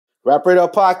Rap Radar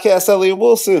Podcast, Elliot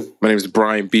Wilson. My name is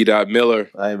Brian B.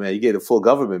 Miller. Hey, man, you get a full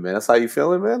government, man. That's how you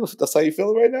feeling, man? That's how you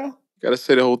feeling right now? Gotta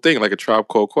say the whole thing like a Tribe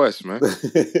Called Quest, man.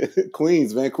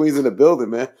 Queens, man. Queens in the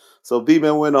building, man. So, B,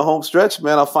 man, we're in the home stretch,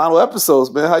 man. Our final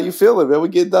episodes, man. How you feeling, man? We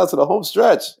getting down to the home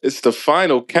stretch. It's the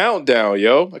final countdown,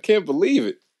 yo. I can't believe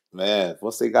it. Man,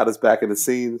 once they got us back in the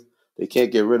scene, they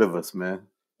can't get rid of us, man.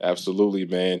 Absolutely,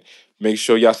 man. Make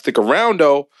sure y'all stick around,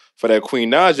 though, for that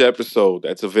Queen Naja episode.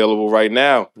 That's available right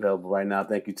now. Available right now.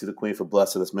 Thank you to the Queen for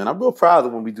blessing us, man. I'm real proud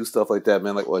of when we do stuff like that,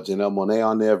 man. Like, Janelle Monáe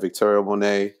on there, Victoria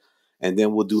Monet. And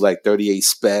then we'll do like 38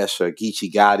 Special or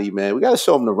Geechee Gotti, man. We got to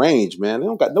show them the range, man.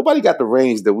 Nobody got the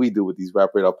range that we do with these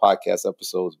Rap Radar Podcast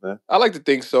episodes, man. I like to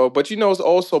think so. But, it's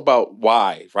also about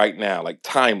why right now, like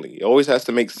timely. It always has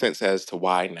to make sense as to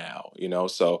why now,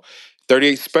 So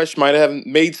 38 Special might have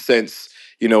made sense,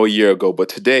 a year ago. But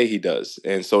today he does.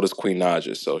 And so does Queen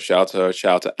Naja. So shout out to her.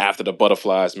 Shout out to After the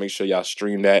Butterflies. Make sure y'all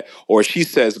stream that. Or she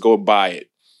says go buy it.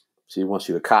 She wants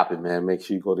you to cop it, man. Make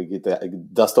sure you go to get that.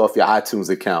 Dust off your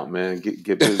iTunes account, man.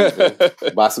 Get busy, man.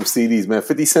 Buy some CDs, man.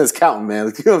 50 cents counting, man.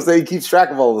 You know what I'm saying? He keeps track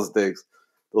of all those things.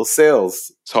 Those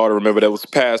sales. It's hard to remember those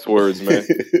passwords, man.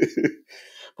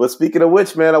 But speaking of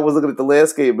which, man, I was looking at the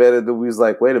landscape, man, and we was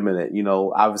like, wait a minute.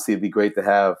 Obviously it'd be great to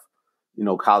have,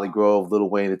 Collie Grove, Lil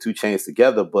Wayne, and 2 Chainz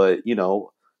together. But, 2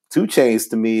 Chainz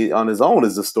to me on his own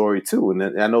is a story too.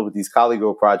 And I know with these Collie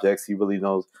Grove projects, he really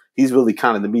knows. He's really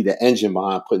kind of, to me, the engine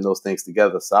behind putting those things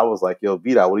together. So I was like, yo,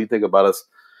 B-Dot, what do you think about us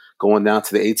going down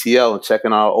to the ATL and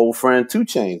checking our old friend 2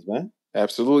 Chainz, man?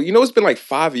 Absolutely. It's been like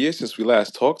 5 years since we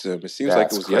last talked to him. It seems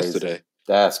like it was crazy. Yesterday.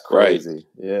 That's crazy. Right.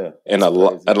 Yeah. And a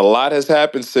lot has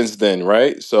happened since then,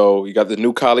 right? So you got the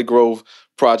new Collie Grove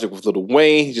project with Lil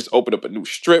Wayne. He just opened up a new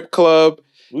strip club.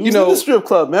 We was in the strip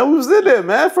club, man. We was in there,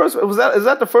 man. Is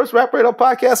that the first Rap Radar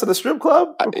podcast in the strip club?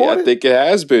 I think it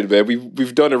has been, man.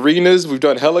 We've done arenas, we've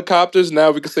done helicopters.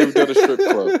 Now we can say we've done a strip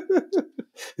club.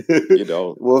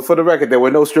 Well, for the record, there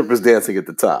were no strippers dancing at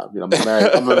the time.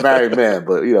 I'm a married man,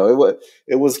 but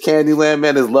it was Candyland,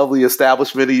 man. His lovely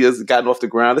establishment. He has gotten off the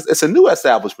ground. It's a new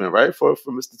establishment, right, for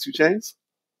Mr. 2 Chainz?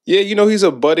 Yeah, he's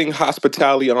a budding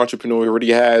hospitality entrepreneur. He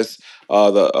already has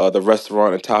the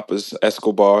restaurant and Tapas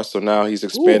Escobar, so now he's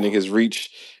expanding his reach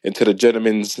into the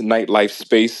gentleman's nightlife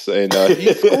space, and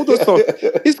he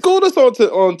schooled us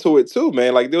onto it too,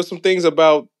 man. Like there were some things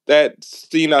about that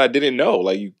scene that I didn't know.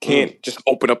 Like you can't just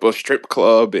open up a strip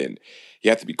club, and you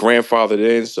have to be grandfathered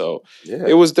in. So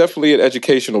It was definitely an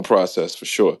educational process for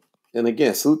sure. And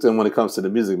again, salute to him when it comes to the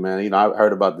music, man. I've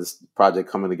heard about this project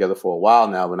coming together for a while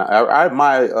now, and I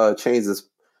admire Chainz's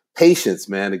patience,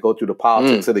 man, to go through the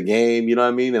politics of the game. You know what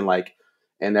I mean?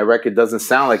 And that record doesn't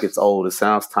sound like it's old. It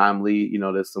sounds timely.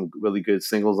 There's some really good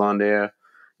singles on there.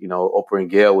 Oprah and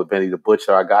Gail with Benny the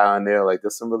Butcher, our guy on there. Like,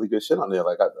 there's some really good shit on there.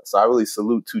 So I really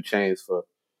salute 2 Chainz for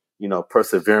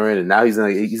persevering. And now he's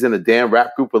in a damn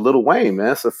rap group with Lil Wayne,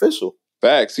 man. It's official.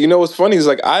 Facts. What's funny is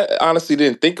I honestly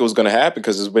didn't think it was going to happen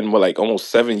because it's been almost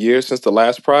 7 years since the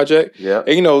last project. Yeah.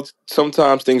 And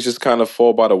sometimes things just kind of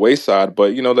fall by the wayside.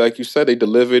 But like you said, they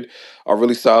delivered a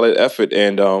really solid effort.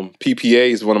 And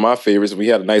PPA is one of my favorites. We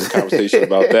had a nice conversation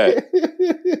about that.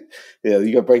 Yeah,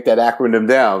 you gotta break that acronym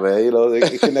down, man.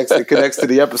 It connects to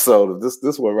the episode of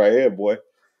this one right here, boy.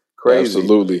 Crazy.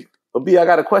 Absolutely. But B, I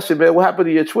got a question, man. What happened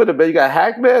to your Twitter, man? You got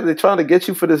hacked, man? They trying to get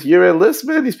you for this year-end list,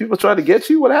 man? These people trying to get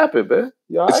you? What happened, man?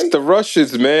 You all right? It's the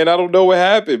Russians, man. I don't know what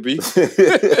happened, B.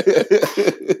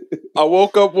 I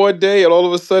woke up one day and all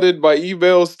of a sudden my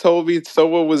emails told me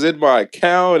someone was in my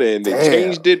account and they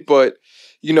changed it. But,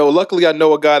 luckily I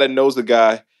know a guy that knows a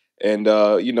guy. And,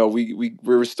 we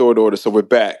restored order, so we're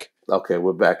back. Okay,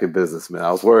 we're back in business, man.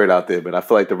 I was worried out there, man. I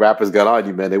feel like the rappers got on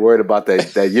you, man. They worried about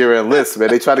that year-end list, man.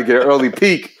 They trying to get an early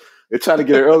peek. They're trying to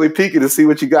get an early peek and to see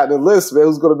what you got in the list, man.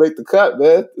 Who's going to make the cut,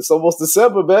 man? It's almost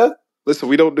December, man. Listen,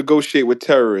 we don't negotiate with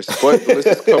terrorists, but the list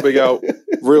is coming out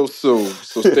real soon,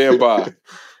 so stand by.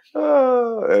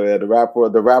 Man, the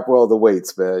rap world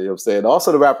awaits, man. You know what I'm saying?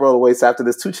 Also, the rap world awaits after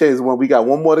this 2 Chainz one. We got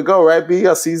one more to go, right, B?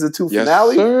 Our season 2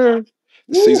 finale? Yes, sir.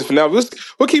 The season finale.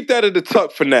 We'll keep that in the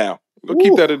tuck for now. We'll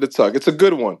keep that in the tuck. It's a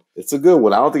good one. It's a good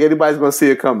one. I don't think anybody's going to see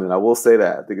it coming. I will say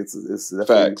that. I think it's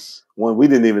facts. One we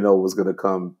didn't even know was going to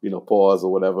come, pause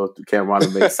or whatever Cameron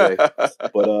and May say.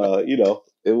 But,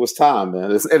 it was time,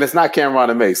 man. It's not Cameron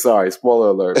and May. Sorry. Spoiler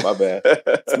alert. My bad.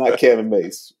 It's not Cam and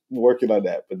Mace. We're working on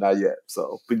that, but not yet.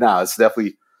 So, but now it's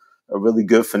definitely a really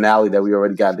good finale that we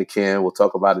already got in the can. We'll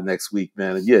talk about it next week,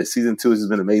 man. And yeah, season 2 has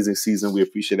been an amazing season. We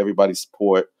appreciate everybody's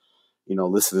support,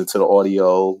 listening to the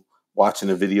audio, watching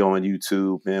the video on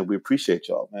YouTube, man. We appreciate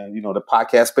y'all, man. The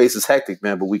podcast space is hectic,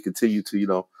 man, but we continue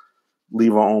to,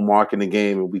 leave our own mark in the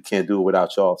game, and we can't do it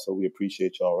without y'all. So we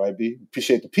appreciate y'all, right, B?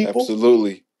 Appreciate the people.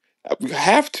 Absolutely. We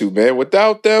have to, man.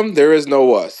 Without them, there is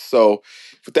no us. So,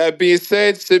 with that being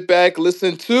said, sit back,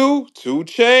 listen to 2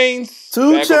 Chainz. Back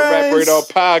on the Rap Radar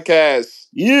podcast.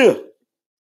 Yeah.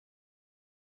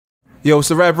 Yo, it's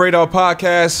the Rap Radar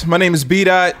podcast. My name is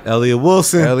B-Dot. Elliot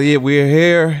Wilson. Elliot, we're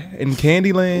here in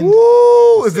Candyland.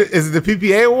 Woo! Is it the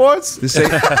PPA Awards? This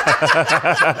ain't,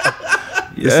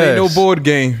 this ain't no board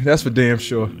game. That's for damn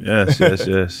sure.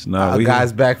 Yes. Nah,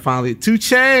 guys back finally. 2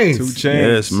 Chainz. 2 Chainz.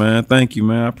 Yes, man. Thank you,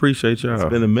 man. I appreciate y'all. It's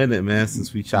been a minute, man,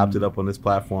 since we chopped it up on this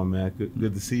platform, man.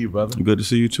 Good to see you, brother. Good to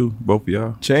see you too, both of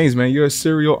y'all. Chainz, man, you're a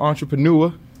serial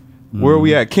entrepreneur. Where are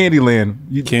we at? Candyland.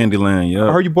 Candyland, yeah.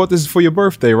 I heard you bought this for your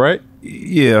birthday, right?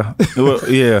 Yeah. Well,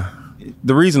 yeah.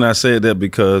 The reason I said that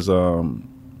because,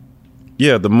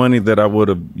 the money that I would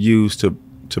have used to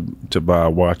buy a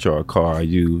watch or a car, I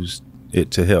used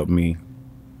it to help me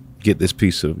get this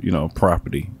piece of,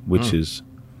 property, which is,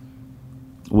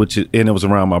 and it was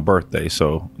around my birthday,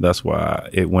 so that's why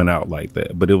it went out like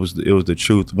that. But it was the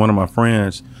truth. One of my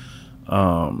friends,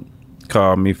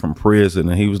 called me from prison,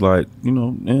 and he was like,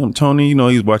 damn, Tony,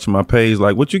 he's watching my page,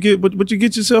 like, what you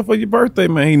get yourself for your birthday,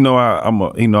 man? I'm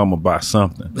gonna buy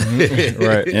something.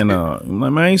 Right. And I'm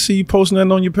like, man, I ain't see you posting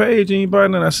that on your page,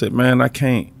 anybody. And I said, man, I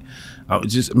can't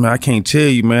tell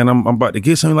you, man, I'm about to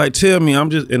get something. Like, tell me. I'm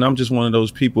just one of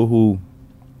those people who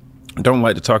don't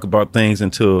like to talk about things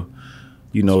until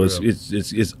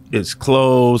it's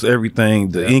closed, everything,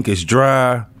 the ink is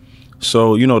dry.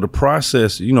 So the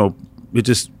process, it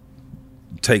just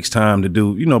takes time to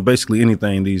do, basically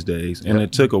anything these days. And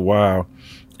it took a while.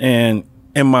 And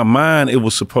in my mind, it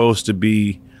was supposed to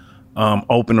be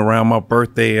open around my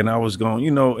birthday, and I was going,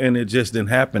 and it just didn't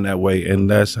happen that way. And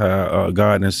that's how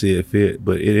God didn't see it fit.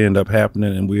 But it ended up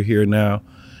happening, and we're here now.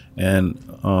 And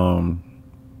I'm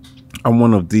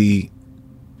one of the,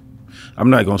 I'm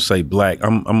not going to say black.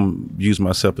 I'm use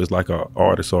myself as like an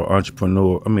artist or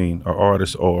entrepreneur. I mean, an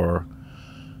artist or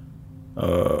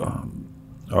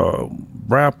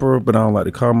rapper, but I don't like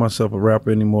to call myself a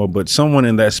rapper anymore. But someone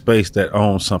in that space that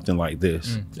owns something like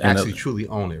this, actually truly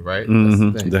own it, right?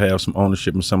 Mm-hmm, to have some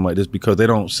ownership and something like this, because they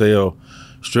don't sell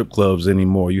strip clubs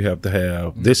anymore. You have to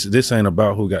have this. Ain't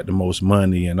about who got the most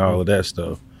money and all of that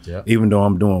stuff. Yeah. Even though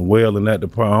I'm doing well in that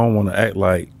department, I don't want to act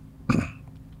like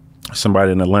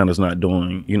somebody in Atlanta's not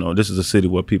doing. This is a city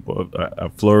where people are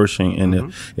flourishing,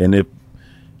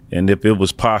 and if it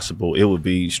was possible, it would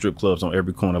be strip clubs on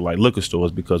every corner, like liquor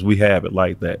stores, because we have it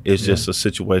like that. It's just a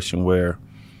situation where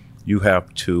you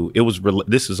have to.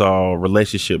 This is all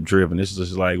relationship driven. This is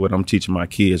just like what I'm teaching my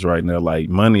kids right now. Like,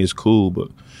 money is cool, but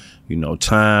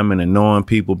time and knowing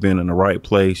people, being in the right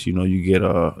place. You get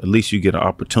at least you get an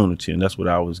opportunity, and that's what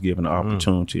I was given, an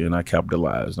opportunity, and I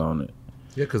capitalized on it.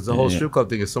 Yeah, because the whole strip club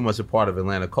thing is so much a part of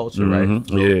Atlanta culture, right?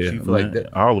 So you feel like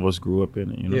that, all of us grew up in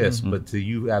it. Yes, but to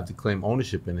you have to claim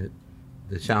ownership in it,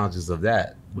 the challenges of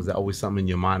that, was that always something in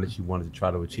your mind that you wanted to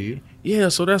try to achieve? Yeah,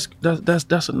 so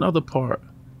that's another part.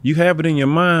 You have it in your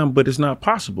mind, but it's not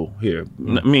possible here.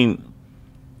 I mean,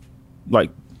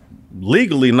 like,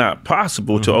 legally not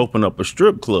possible to open up a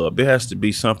strip club. It has to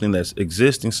be something that's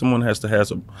existing. Someone has to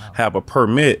have a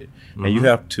permit, and you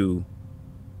have to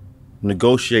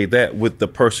negotiate that with the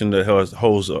person that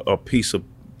holds a piece of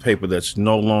paper that's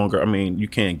no longer, you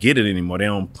can't get it anymore. They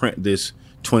don't print this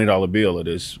 $20 bill or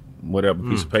this whatever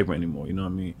piece of paper anymore, you know what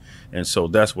I mean? And so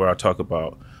that's where I talk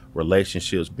about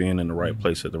relationships, being in the right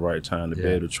place at the right time to be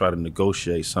able to try to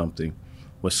negotiate something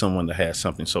with someone that has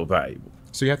something so valuable.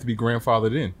 So you have to be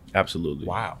grandfathered in? Absolutely.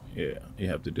 Wow. Yeah, you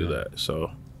have to do that. So,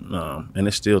 and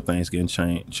it's still things getting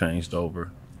changed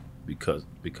over because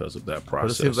of that process.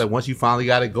 But it seems like once you finally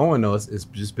got it going, though, it's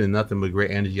just been nothing but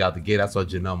great energy out the gate. I saw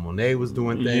Janelle Monáe was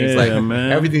doing things.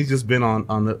 Man. Everything's just been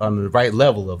on the right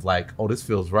level of like, oh, this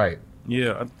feels right.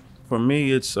 Yeah, for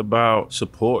me, it's about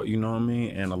support, you know what I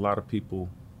mean? And a lot of people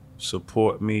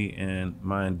support me and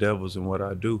my endeavors and what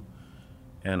I do.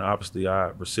 And obviously, I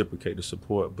reciprocate the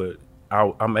support, but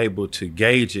I'm able to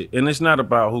gauge it. And it's not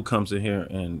about who comes in here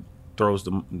and throws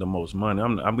the most money.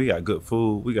 We got good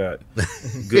food. We got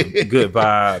good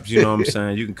vibes. You know what I'm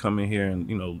saying? You can come in here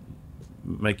and,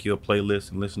 make your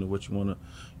playlist and listen to what you want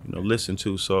to, listen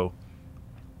to. So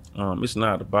it's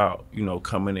not about,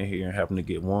 coming in here and having to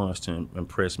get ones to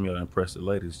impress me or impress the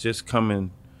ladies. Just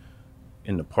coming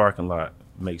in the parking lot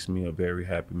makes me a very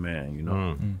happy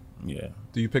man, Yeah.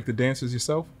 Do you pick the dancers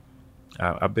yourself?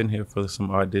 I've been here for some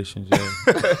auditions, yeah.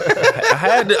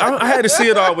 I had to see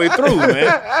it all the way through,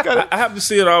 man. I have to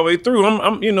see it all the way through.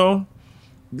 I'm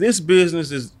this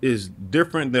business is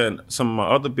different than some of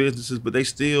my other businesses, but they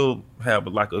still have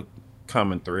like a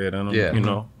common thread in them, Yeah. you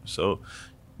know. So,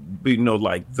 you know,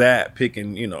 like that,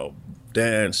 picking, you know,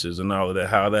 dances and all of that,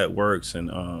 how that works,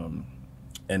 and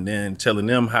then telling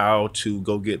them how to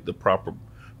go get the proper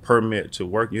permit to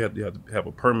work. You have to have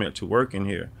a permit to work in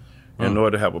here. In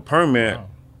order to have a permit,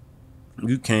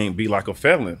 you can't be like a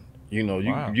felon. You know,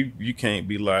 you can't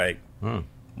be like one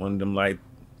of them like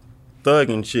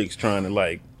thugging chicks trying to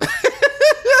like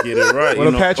get it right. What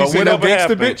Apache say, no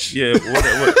gangsta bitch? Yeah,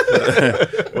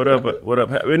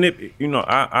 whatever. And it, you know,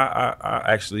 I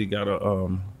actually got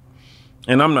a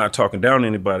and I'm not talking down to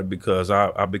anybody because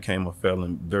I became a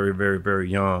felon very, very, very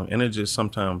young, and it just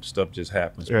sometimes stuff just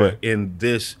happens. Yeah. But in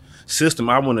this system,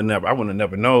 I wouldn't have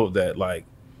never know that, like,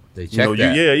 They check you know,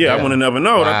 that. I wouldn't have never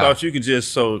known. Wow. I thought you could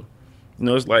just you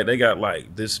know, it's like they got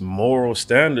like this moral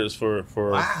standards for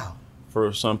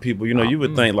some people. You know, you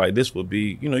would think like this would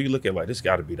be, you know, you look at like this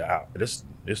got to be this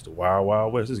the wild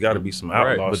wild west. This got to be some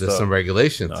outlaw But stuff. there's some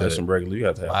regulations. No, to there's it. some regular. You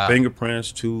have to have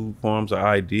fingerprints, 2 forms of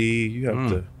ID. You have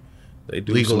to. They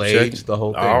do Legal some age, checking. the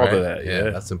whole thing. All right? of that.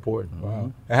 Yeah. That's important.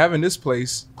 Wow. And having this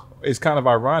place is kind of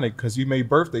ironic because you made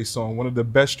Birthday Song one of the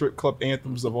best strip club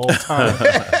anthems of all time.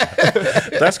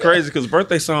 That's crazy because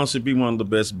birthday songs should be one of the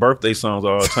best birthday songs of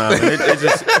all time. And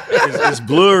it's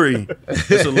blurry.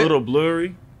 It's a little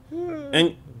blurry.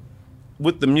 And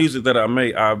with the music that I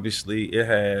make, obviously, it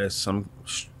has some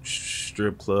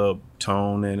strip club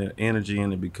tone and energy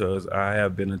in it because I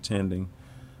have been attending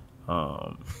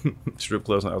strip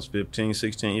clubs when I was 15,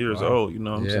 16 years old. You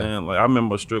know what I'm saying? Like I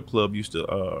remember a strip club used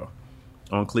to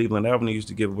on Cleveland Avenue used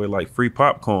to give away like free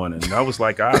popcorn, and that was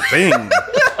like our thing.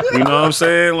 You know what I'm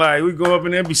saying? Like we go up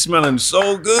in there, be smelling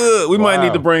so good. We might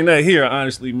need to bring that here,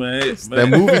 honestly, man. That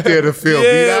movie theater feel.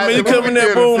 Yeah, man, you come in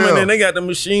that boom, and then they got the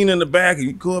machine in the back, and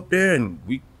you go up there, and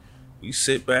we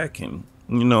sit back, and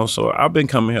you know. So I've been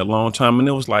coming here a long time, and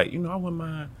it was like, you know, I wouldn't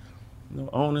mind, you know,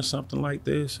 owning something like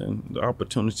this, and the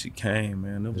opportunity came,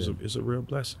 man. It was it's a real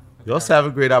blessing. You also have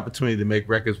a great opportunity to make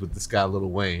records with this guy, Lil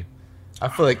Wayne. I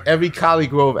feel like every Collie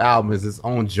Grove album is its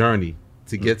own journey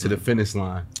to get to the finish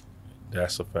line.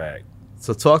 That's a fact.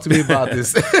 So talk to me about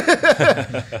this,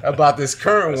 about this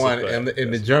current one and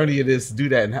the journey it is to do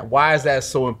that. And why is that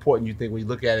so important, you think, when you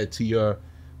look at it to your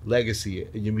legacy,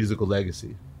 your musical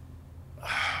legacy?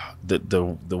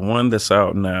 The one that's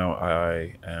out now,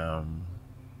 I am,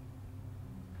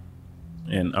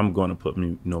 and I'm going to put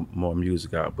more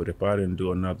music out, but if I didn't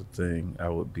do another thing, I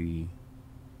would be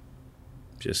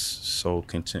just so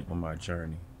content with my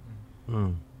journey.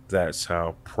 That's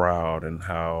how proud and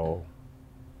how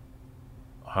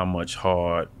much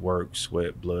hard work,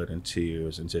 sweat, blood, and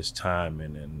tears, and just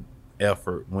timing and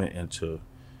effort went into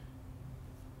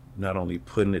not only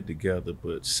putting it together,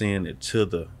 but seeing it to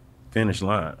the finish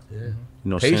line. Yeah. You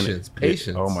know, Patience.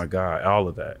 Oh my God, all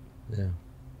of that. Yeah.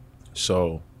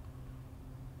 So,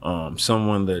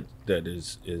 someone that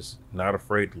is not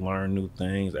afraid to learn new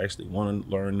things, actually want to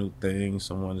learn new things.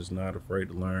 Someone that's not afraid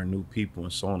to learn new people,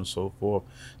 and so on and so forth.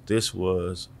 This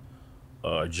was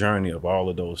a journey of all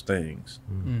of those things.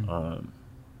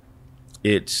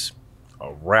 It's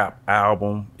a rap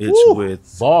album. It's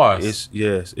with bars.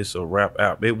 It's a rap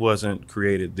album. It wasn't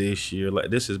created this year. Like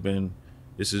this has been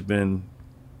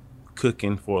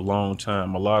cooking for a long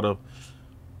time.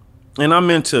 And I'm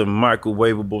into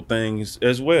microwavable things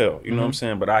as well. You know what I'm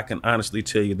saying? But I can honestly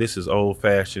tell you this is old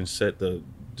fashioned. Set the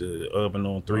oven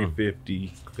on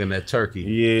 350. Cooking that turkey.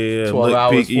 Yeah. 12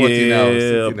 hours, 14 hours,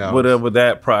 16 hours. Whatever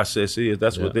that process is.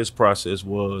 That's what this process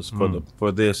was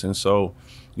for this. And so,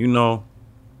 you know,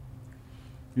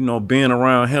 being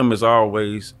around him is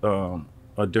always a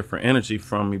different energy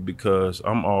from me because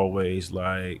I'm always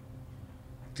like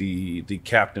the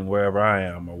captain wherever I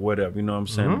am or whatever, you know what I'm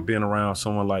saying? Being around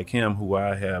someone like him who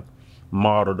I have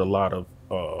modeled a lot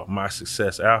of my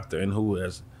success after, and who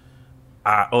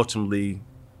I ultimately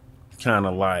kind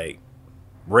of like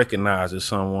recognized as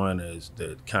someone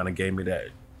that kind of gave me that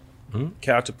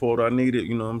catapult I needed,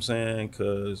 you know what I'm saying?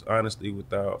 Because honestly,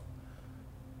 without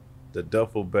the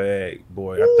duffel bag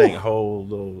boy, I think whole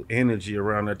little energy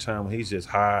around that time when he's just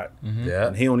hot,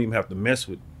 and he don't even have to mess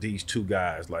with these two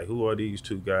guys. Like, who are these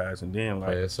two guys? And then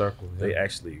like Play a circle. they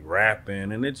actually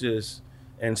rapping, and it just,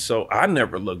 and so I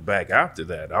never looked back after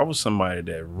that. I was somebody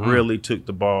that really took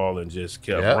the ball and just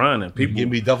kept running. People give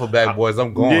me duffel bag boys,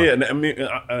 I'm going. Yeah, and I mean,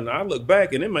 and I look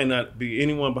back, and it may not be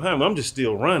anyone behind me. I'm just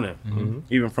still running,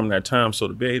 even from that time. So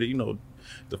to be able to, you know,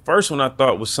 the first one I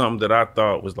thought was something that I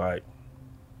thought was like,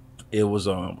 it was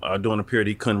during a period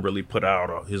he couldn't really put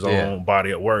out his own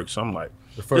body of work. So I'm like,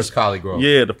 the first Collie Grove.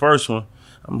 Yeah, the first one.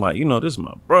 I'm like, you know, this is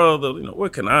my brother. You know,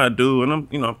 what can I do? And I'm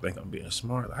thinking I'm being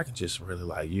smart. I can just really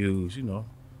like use, you know,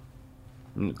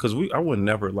 because I would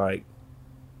never like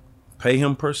pay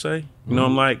him per se. You know,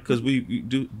 I'm like, because we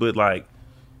do, but like,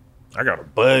 I got a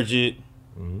budget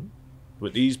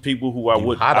with these people who I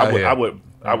would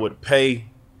pay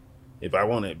if I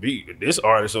want to be this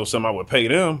artist or something. I would pay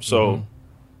them. So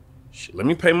shit, let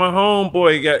me pay my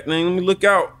homeboy. Let me look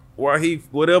out while he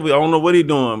whatever. I don't know what he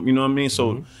doing. You know what I mean?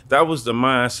 So that was the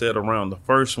mindset around the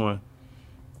first one.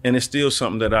 And it's still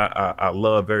something that I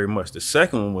love very much. The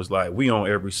second one was like, we on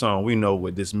every song. We know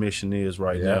what this mission is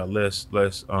right now. Let's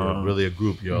you're really a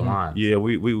group. You're aligned. Yeah,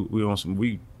 we on some.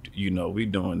 We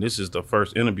doing. This is the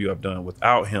first interview I've done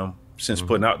without him since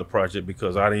putting out the project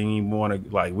because I didn't even want to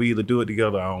like. We either do it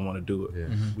together. I don't want to do it.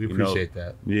 Yeah. We appreciate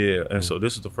that. Yeah, and so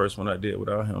this is the first one I did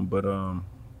without him. But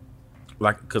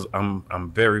like, cause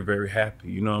I'm very very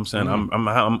happy. You know what I'm saying?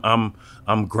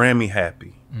 I'm Grammy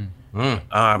happy.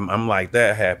 I'm like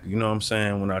that happy, you know what I'm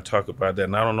saying, when I talk about that.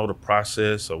 And I don't know the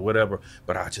process or whatever,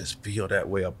 but I just feel that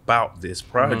way about this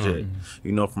project,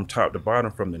 you know, from top to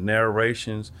bottom, from the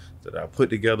narrations that I put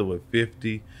together with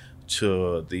 50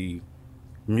 to the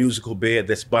musical bed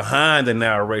that's behind the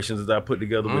narrations that I put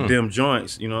together with them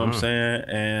joints, you know what I'm saying,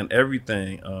 and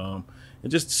everything.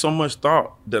 And just so much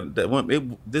thought that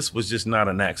went. This was just not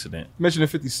an accident. Mentioning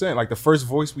 50 Cent, like the first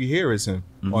voice we hear is him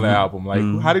on the album. Like,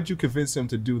 how did you convince him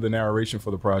to do the narration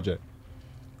for the project?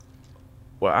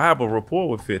 Well, I have a rapport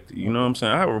with 50. You know what I'm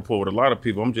saying? I have a rapport with a lot of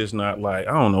people. I'm just not like,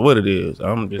 I don't know what it is.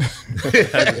 I'm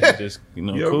just, you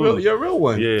know, cool. You're a real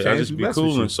one. Yeah, I just be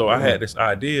cool. And so I had this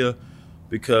idea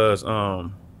because,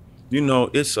 you know,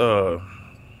 it's how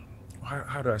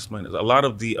do I explain this? A lot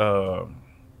of the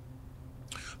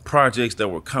projects that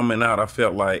were coming out, I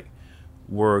felt like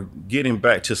were getting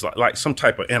back to like some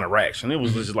type of interaction. It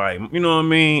was just like, you know what I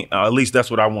mean? At least that's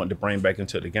what I wanted to bring back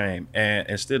into the game. And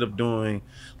instead of doing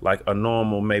like a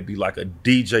normal, maybe like a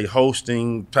DJ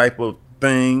hosting type of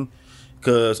thing,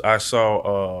 because I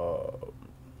saw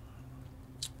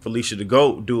Felicia the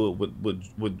Goat do it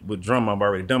with drum. I've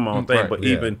already done my own thing, but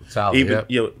even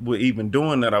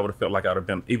doing that, I would have felt like I'd have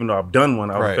been, even though I've done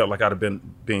one, I would have felt like I'd have been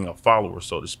being a follower,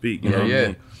 so to speak. You know what I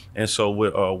mean? And so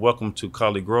with Welcome to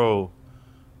Colley Grove,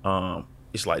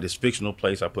 it's like this fictional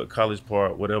place. I put College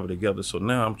Park, whatever together. So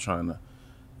now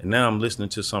I'm listening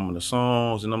to some of the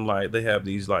songs, and I'm like, they have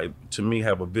these, like, to me,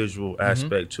 have a visual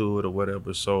aspect to it or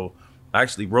whatever. So I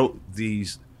actually wrote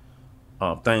these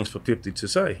things for 50 to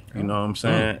say, you know what I'm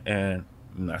saying? And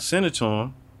I sent it to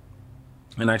him,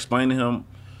 and I explained to him,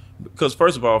 because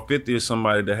first of all, 50 is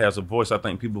somebody that has a voice I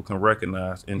think people can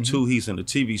recognize, and 2, he's in the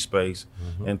TV space,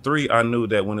 and 3, I knew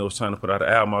that when it was time to put out an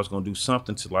album, I was gonna do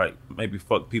something to like maybe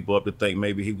fuck people up to think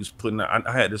maybe he was putting out,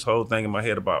 I had this whole thing in my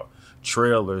head about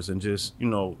trailers and just, you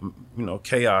know,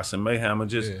 chaos and mayhem and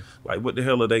just like, what the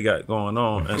hell are they got going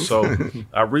on? And so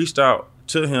I reached out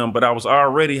to him, but I was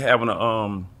already having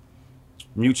a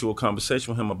mutual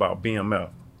conversation with him about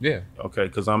BMF. Yeah. Okay,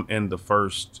 because I'm in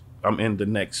the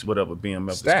next whatever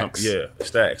BMF. Stacks.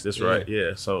 Stacks. That's right.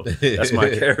 Yeah. So that's my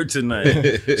character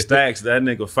name. Stacks. That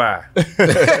nigga fire.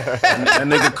 that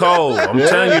nigga cold. I'm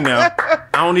telling you now.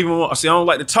 I don't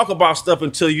like to talk about stuff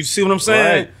until you see what I'm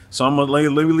saying. Right. So I'm gonna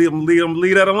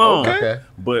leave that alone. Okay.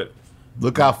 But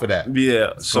look out for that.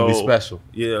 Yeah. It's gonna be special.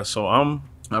 Yeah. So I'm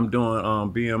doing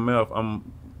BMF.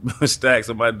 I'm Stacks.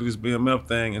 I'm about to do this BMF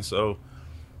thing, and so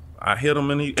I hit him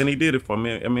and he did it for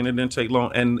me. I mean, it didn't take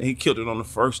long, and he killed it on the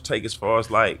first take as far as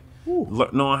like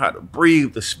knowing how to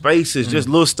breathe, the spaces, just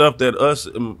little stuff that us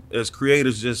as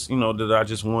creators just, you know, that I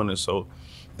just wanted. So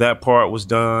that part was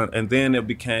done, and then it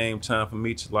became time for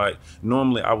me to like,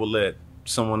 normally I would let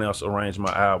someone else arrange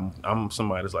my album. I'm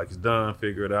somebody that's like, it's done,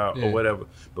 figure it out or whatever.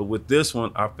 But with this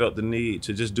one, I felt the need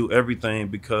to just do everything,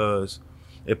 because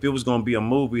if it was gonna be a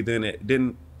movie,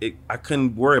 then I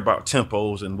couldn't worry about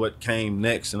tempos and what came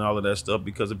next and all of that stuff,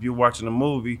 because if you're watching a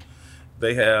movie,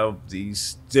 they have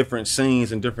these different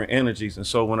scenes and different energies. And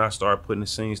so when I started putting the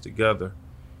scenes together,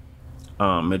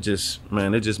 it just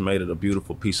made it a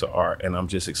beautiful piece of art, and I'm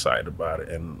just excited about it.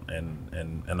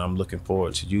 And I'm looking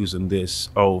forward to using this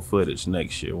old footage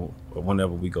next year or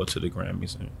whenever we go to the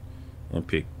Grammys and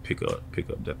pick up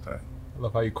that thing. I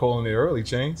love how you calling it early,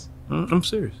 Chainz. I'm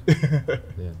serious.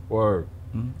 Word.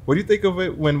 What do you think of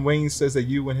it when Wayne says that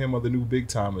you and him are the new big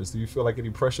timers? Do you feel like any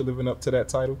pressure living up to that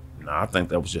title? Nah, I think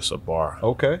that was just a bar.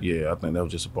 Okay. Yeah, I think that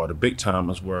was just a bar. The big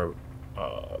timers were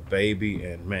Baby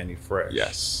and Manny Fresh.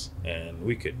 Yes. And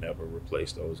we could never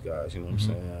replace those guys, you know what I'm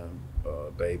saying?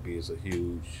 Baby is a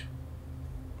huge,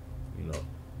 you know,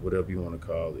 whatever you want to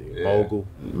call it, mogul.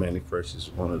 Manny Fresh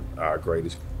is one of our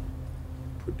greatest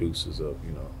producers of,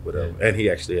 you know, whatever. And he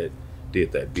actually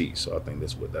did that beat, so I think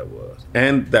that's what that was.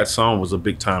 And that song was a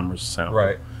big timers sound.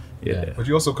 Right. Yeah. But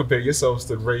you also compare yourselves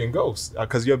to Ray and Ghost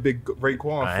because you're a big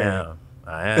Raekwon fan.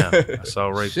 I am. I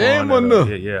saw Raekwon. Shame on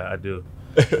them. Yeah, I do.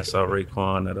 I saw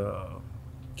Raekwon at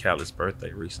Khaled's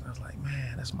birthday recently. I was like,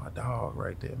 man, that's my dog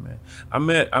right there, man. I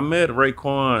met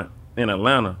Raekwon in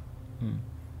Atlanta.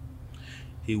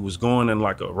 He was going in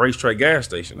like a racetrack gas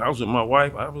station. I was with my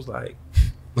wife. I was like,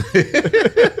 I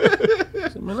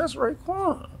said, man, that's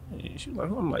Raekwon. She was like,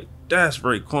 I'm like, that's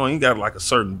Raekwon. You got like a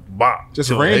certain bop. Just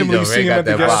randomly see him at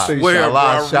the gas station.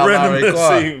 I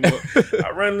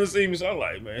randomly see him. So I'm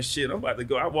like, man, shit, I'm about to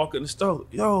go. I walk in the store.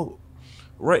 Yo,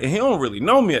 Ray, he don't really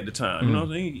know me at the time. You know what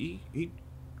I'm saying? He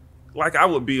like I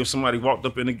would be if somebody walked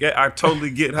up in the gate. I totally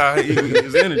get how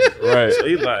his energy. Right. So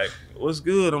he's like, what's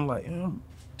good? I'm like,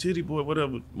 Titty boy,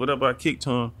 whatever I kicked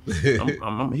to him.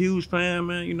 I'm a huge fan,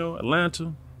 man, you know,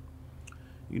 Atlanta.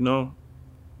 You know.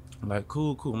 I'm like,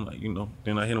 cool. I'm like, you know,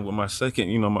 then I hit him with my second,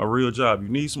 you know, my real job. You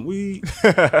need some weed?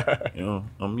 You know,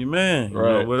 I'm your man. You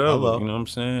know, whatever. Hello. You know what I'm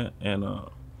saying? And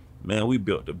man, we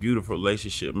built a beautiful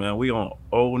relationship, man. We on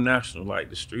Old National, like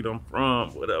the street I'm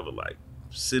from, whatever, like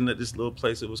sitting at this little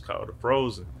place, it was called the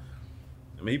Frozen.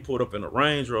 I mean, he pulled up in a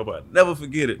Range Rover. I'd never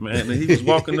forget it, man. And he was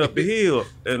walking up the hill,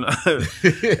 and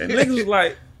niggas was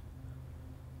like,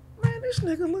 man, this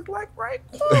nigga look like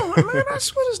Raekwon, man. I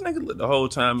swear this nigga look. The whole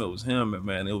time it was him, and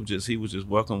man, he was just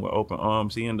welcomed with open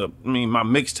arms. He ended up, my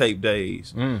mixtape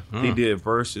days, he did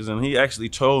verses, and he actually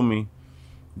told me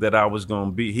that I was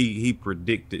gonna be. He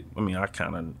predicted. I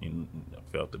kind of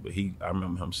felt it, but I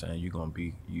remember him saying, "You're gonna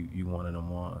be you one of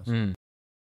them ones."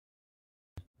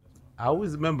 I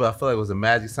always remember, I feel like it was a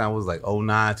magic time. It was like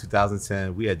 09,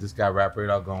 2010. We had just got Rap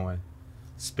Radar going.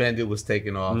 Spend It was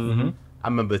taking off. I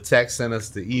remember Tech sent us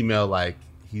the email like,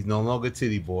 he's no longer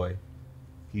Titty Boy.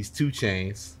 He's 2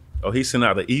 Chainz. Oh, he sent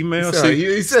out an email?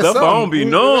 He said stuff I don't be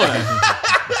knowing.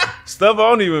 Stuff I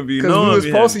don't even be knowing. Because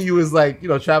we was posting you as like, you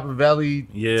know, Trapper Valley,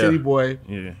 Titty Boy.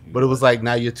 Yeah. But it was like,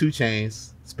 now you're 2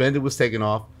 Chainz. Spend It was taking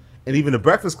off. And even the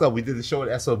Breakfast Club, we did the show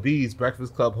at SOB's.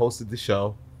 Breakfast Club hosted the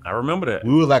show. I remember that.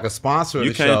 We were like a sponsor of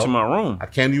the show. You came to my room. I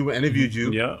came to you and interviewed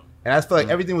you. Yeah. And I feel like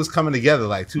everything was coming together.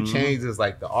 Like 2 Chainz is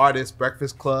like the artist,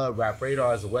 Breakfast Club, Rap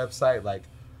Radar is a website. Like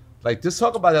just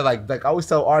talk about that. Like I always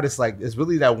tell artists, like it's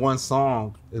really that one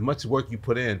song, as much work you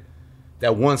put in,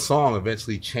 that one song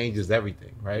eventually changes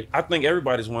everything, right? I think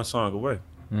everybody's one song away.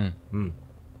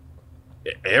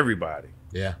 Everybody.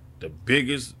 Yeah. The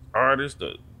biggest artist,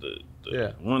 the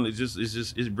one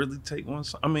that it really take one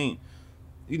song.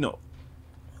 You know,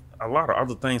 a lot of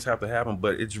other things have to happen,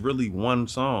 but it's really one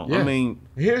song. Yeah.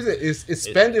 Here's it. It's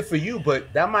Spend It for you,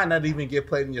 but that might not even get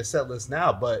played in your set list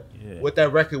now. But what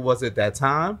that record was at that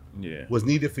time was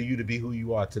needed for you to be who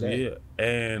you are today. Yeah,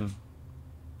 and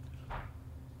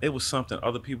it was something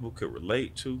other people could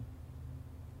relate to.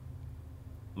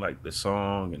 Like the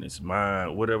song and its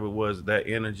mind, whatever it was, that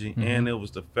energy. And it was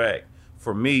the fact,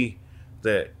 for me,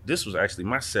 that this was actually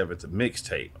my 7th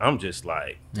mixtape. I'm just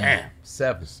like, damn,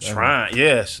 7th. Trying,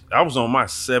 yes. I was on my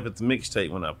 7th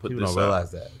mixtape when I put People this don't out. realize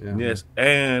that. Yeah. Yes,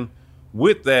 and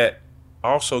with that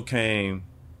also came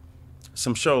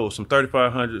some shows, some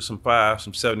 3,500, some 5,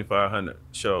 some 7,500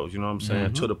 shows. You know what I'm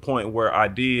saying? To the point where I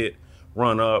did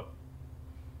run up,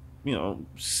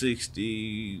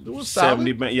 60,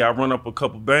 70 bands. Yeah, I run up a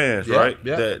couple bands, right?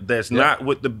 Yeah. That's not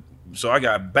with the. So I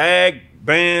got bag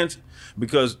bands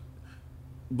because.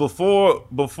 Before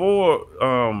Duffel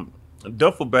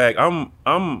Bag, I'm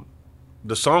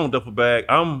the song Duffel Bag.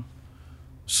 I'm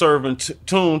serving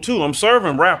tune too. I'm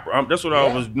serving rapper. That's what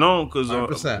I was known because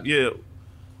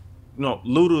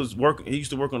Luda's working. He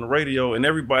used to work on the radio, and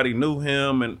everybody knew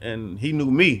him, and he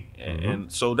knew me, and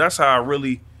so that's how I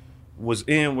really was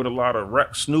in with a lot of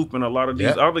rap, Snoop and a lot of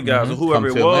these other guys or whoever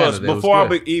it was. Before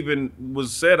I even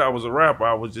was said I was a rapper,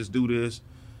 I would just do this,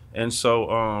 and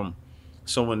so.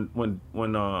 So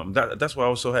that's why I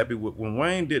was so happy when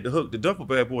Wayne did the hook, the Duffel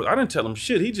Bag Boys. I didn't tell him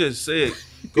shit. He just said,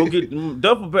 "Go get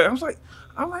Duffel Bag." I was like,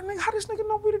 nigga, how this nigga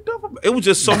know we the Duffel Bag? It was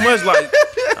just so much like,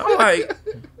 I'm like,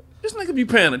 this nigga be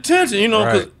paying attention,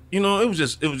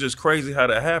 because it was just crazy how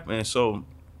that happened. And so,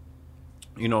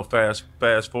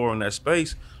 fast forward in that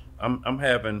space, I'm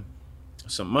having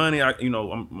some money.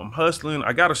 I'm hustling.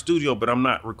 I got a studio, but I'm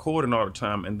not recording all the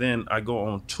time. And then I go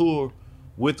on tour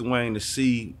with Wayne to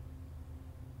see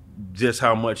just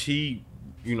how much he,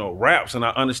 raps, and I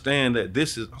understand that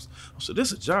this is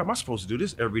a job. I'm supposed to do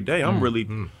this every day. I'm really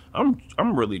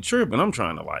tripping. I'm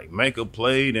trying to like make a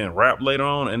play and rap later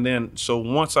on, and then so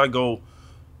once I go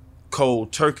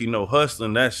cold turkey, no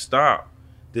hustling, that stopped.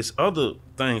 This other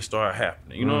thing started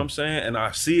happening. You know what I'm saying? And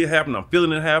I see it happen. I'm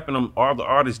feeling it happen. All the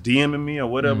artists DMing me or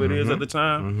whatever it is at the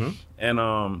time,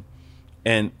 and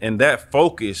that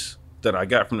focus that I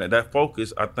got from that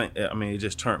focus, I think, I mean, it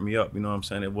just turned me up. You know what I'm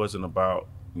saying? It wasn't about,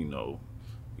 you know,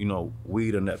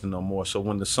 weed or nothing no more. So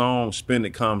when the song Spin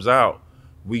It comes out,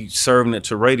 we serving it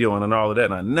to radio and all of that.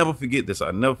 And I never forget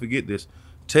this.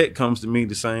 Tech comes to me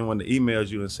the same one that emails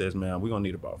you and says, man, we're gonna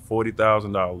need about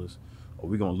 $40,000 or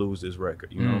we're gonna lose this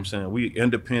record. You know what I'm saying? We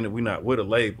independent, we not with a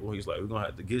label. He's like, we're gonna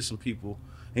have to get some people.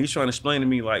 And he's trying to explain to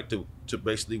me like to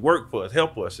basically work for us,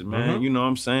 help us. And man, you know what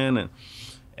I'm saying?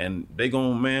 And they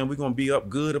we're gonna be up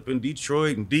good up in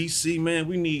Detroit and DC,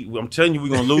 man. I'm telling you, we're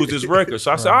gonna lose this record.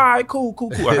 So I said, all right, cool.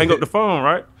 I hang up the phone,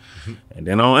 right? And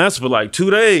then I don't answer for like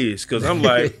 2 days, cause I'm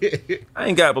like, I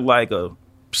ain't got but like a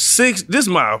 6, this is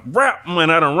my rap, man.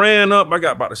 I done ran up, I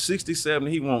got about a 60, 70,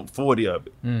 he want 40 of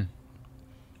it.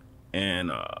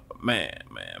 And man,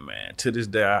 to this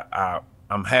day,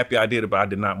 I'm happy I did it, but I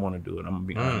did not want to do it. I'm gonna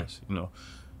be honest, you know.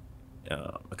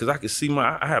 Because I could see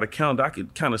I had a calendar, I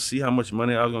could kind of see how much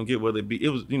money I was gonna get, whether it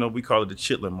was, you know, we call it the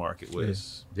chitlin market, where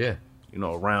it's, you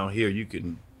know, around here you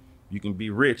can be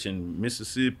rich in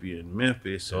Mississippi and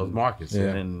Memphis, those markets,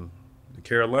 and the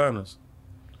Carolinas.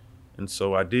 And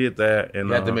so I did that, and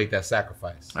you had to make that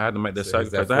sacrifice. I had to make that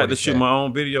sacrifice. I had to shoot my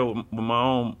own video with my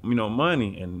own, you know,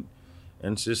 money, and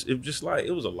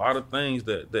it was a lot of things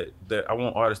that I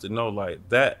want artists to know, like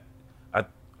that.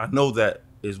 I know that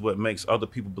is what makes other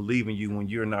people believe in you when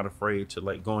you're not afraid to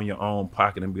like go in your own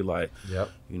pocket and be like,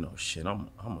 you know, shit, I'm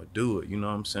gonna do it. You know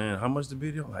what I'm saying? How much the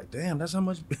video? Like, damn, that's how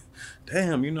much.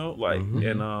 Damn, you know, like,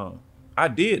 and I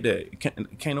did that.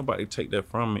 Can't nobody take that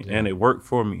from me, and it worked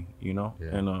for me, you know.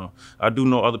 And I do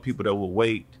know other people that will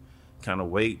wait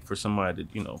for somebody to,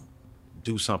 you know,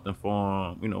 do something for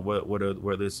them, you know,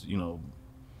 whether it's, you know,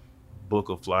 book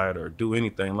a flight or do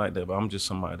anything like that. But I'm just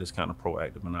somebody that's kind of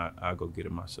proactive, and I go get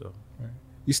it myself. Right.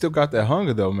 You still got that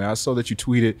hunger though, man. I saw that you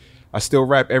tweeted, I still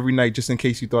rap every night just in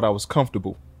case you thought I was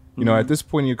comfortable. You know, at this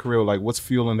point in your career, like, what's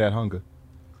fueling that hunger?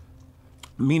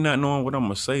 Me not knowing what I'm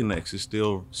gonna say next is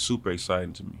still super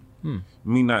exciting to me.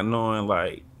 Me not knowing,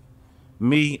 like,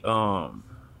 I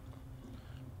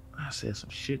said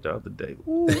some shit the other day.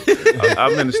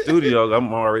 I'm in the studio.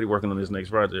 I'm already working on this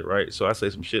next project, right? So I say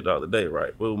some shit the other day,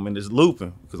 right? Boom, and it's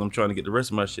looping because I'm trying to get the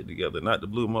rest of my shit together. Not the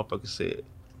blue motherfucker said,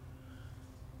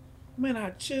 man,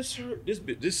 I just heard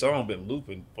this song been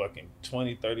looping fucking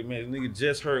 20, 30 minutes. Nigga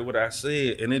just heard what I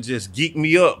said, and it just geeked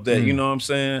me up that, you know what I'm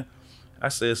saying? I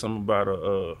said something about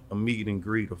a meet and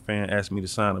greet. A fan asked me to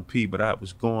sign a P, but I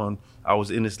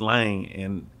was in this lane,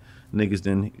 and niggas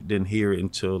didn't hear it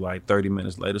until like 30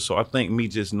 minutes later. So I think me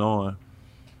just knowing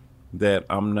that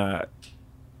I'm not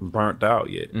burnt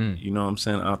out yet, you know what I'm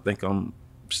saying? I think I'm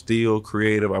still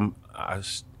creative.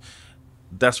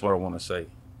 That's what I want to say.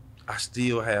 I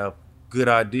still have good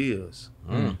ideas,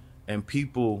 and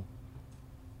people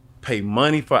pay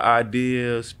money for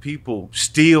ideas. People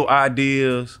steal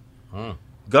ideas.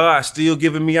 God's still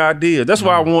giving me ideas. That's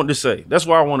why I want to say. That's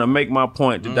why I want to make my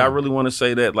point. I really want to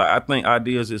say that. Like, I think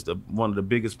ideas is one of the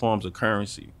biggest forms of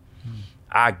currency.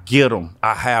 I get them.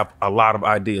 I have a lot of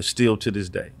ideas still to this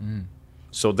day.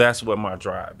 So that's what my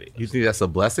drive is. You think that's a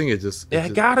blessing?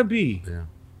 It gotta be. Yeah.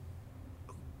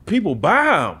 People buy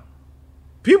them.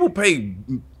 People pay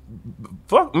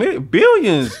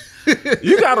billions.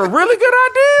 You got a really good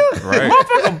idea? Right.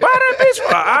 Motherfucker, buy that bitch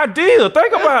for an idea.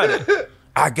 Think about it.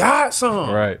 I got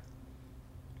some. Right.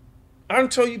 I done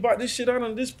tell you about this shit.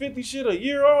 This 50 shit a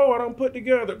year old. I done put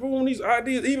together. Boom, these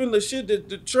ideas. Even the shit that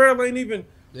the trail ain't even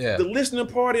the listening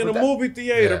party in a movie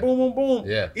theater. Boom, boom, boom.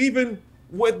 Yeah. Even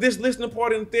what this listening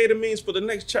party in the theater means for the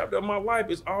next chapter of my life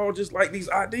is all just like these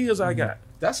ideas I got.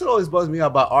 That's what always bugs me out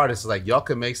about artists. Like, y'all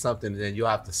can make something and then you'll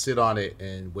have to sit on it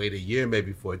and wait a year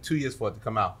maybe for it, 2 years for it to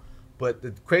come out. But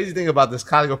the crazy thing about this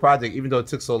Calico project, even though it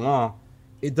took so long,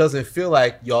 it doesn't feel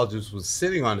like y'all just was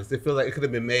sitting on this. It feels like it could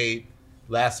have been made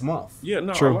last month. Yeah,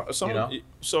 no. True.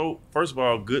 So first of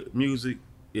all, good music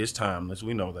is timeless.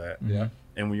 We know that. Yeah.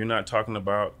 And when you're not talking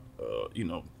about,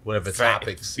 Whatever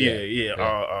topics. When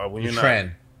you're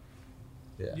trend.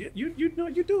 You know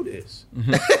you do this.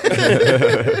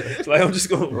 It's like I'm just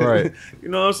going. Right. You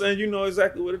know what I'm saying? You know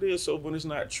exactly what it is. So when it's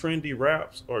not trendy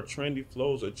raps or trendy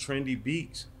flows or trendy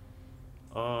beats,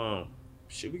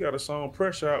 we got a song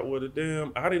Pressure out with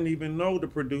I didn't even know the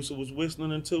producer was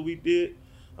whistling until we did.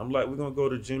 I'm like, we're gonna go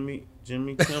to Jimmy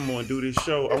Kimmel and do this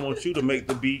show. I want you to make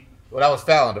the beat. Well, that was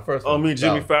Fallon, the first one. Oh, me,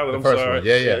 Jimmy Fallon. I'm sorry. One.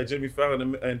 Yeah, Jimmy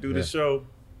Fallon and do the show,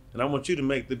 and I want you to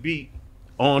make the beat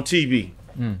on TV.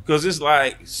 Because it's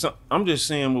like, I'm just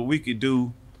saying what we could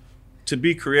do to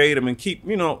be creative and keep,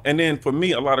 and then for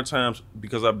me, a lot of times,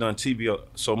 because I've done TV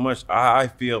so much, I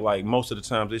feel like most of the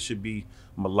times it should be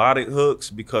melodic hooks,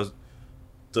 because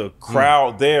the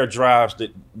crowd there drives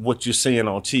what you're seeing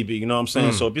on TV. You know what I'm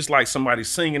saying? So if it's like somebody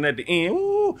singing at the end,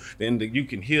 ooh, then you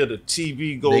can hear the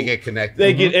TV go. They get connected.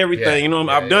 They get everything. Yeah. You know what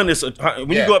I mean? I've done this.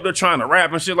 When you go up there trying to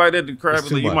rap and shit like that, the crowd,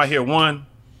 like, you might hear one,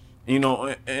 you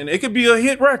know, and it could be a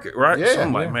hit record, right? Yeah, so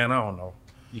I'm like, man, I don't know.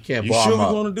 You can't You bar sure them we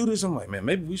up. want to do this? I'm like, man,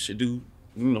 maybe we should do,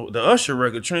 you know, the Usher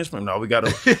record transfer. No, we got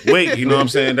to wait. You know what I'm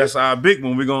saying? That's our big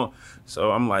one. We're going.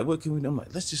 So I'm like, what can we do? I'm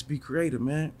like, let's just be creative,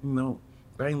 man. You know,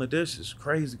 Bangladesh is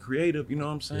crazy creative. You know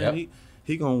what I'm saying? Yep.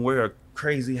 He gonna wear a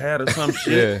crazy hat or some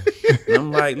shit. Yeah. And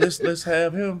I'm like, let's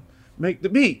have him make the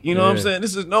beat. You know what I'm saying?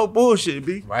 This is no bullshit,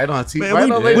 B. Right on TV. Man,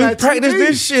 right on late we night practiced TV.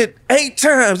 this shit 8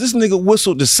 times. This nigga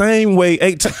whistled the same way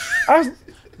 8 times.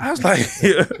 I was like,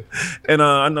 yeah. And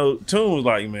I know Toon was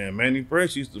like, man, Manny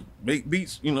Fresh used to make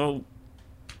beats, you know,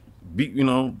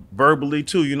 verbally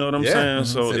too. You know what I'm saying?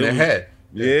 So it's in their head.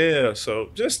 Yeah. So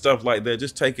just stuff like that.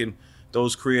 Just taking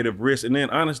those creative risks, and then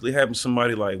honestly having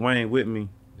somebody like Wayne with me.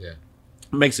 Yeah.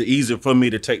 Makes it easier for me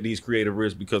to take these creative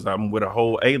risks because I'm with a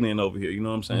whole alien over here. You know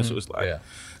what I'm saying? So it's like,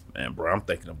 man, bro, I'm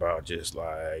thinking about just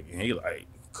like, and he like,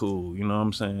 cool. You know what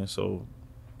I'm saying? So.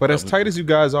 But as tight as you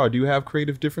guys are, do you have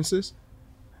creative differences?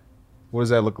 What does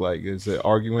that look like? Is it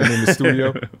arguing in the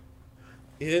studio?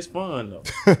 Yeah, it's fun though.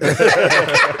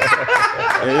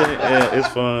 yeah, it's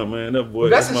fun, man. That boy,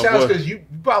 That's a my challenge boy. because you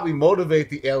probably motivate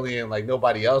the alien like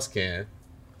nobody else can.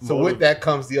 So with that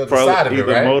comes the other Probably side of it,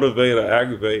 either right? motivate or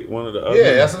aggravate one of the other.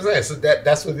 Yeah, that's what I'm saying. So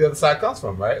that's where the other side comes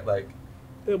from, right? Like,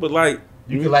 yeah, but like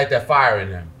you can light that fire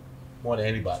in them more than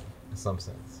anybody, in some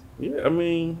sense. Yeah, I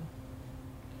mean,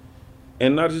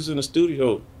 and not just in the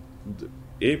studio,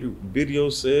 every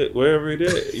video set, wherever it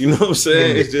is, you know what I'm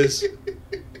saying? It's just,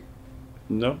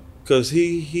 because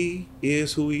he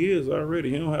is who he is already.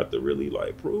 He don't have to really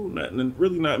like prove nothing, and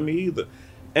really not me either.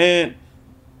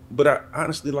 But I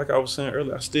honestly, like I was saying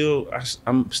earlier,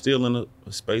 I'm still in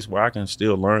a space where I can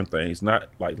still learn things, not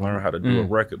like learn how to do a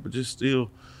record, but just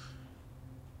still,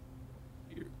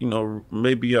 you know,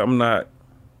 maybe I'm not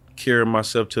carrying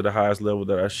myself to the highest level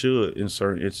that I should in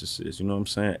certain instances, you know what I'm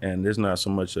saying? And there's not so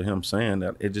much of him saying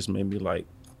that. It just made me like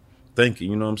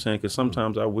thinking, you know what I'm saying? Because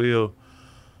sometimes I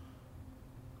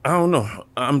don't know.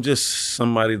 I'm just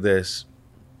somebody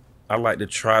I like to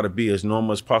try to be as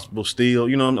normal as possible still.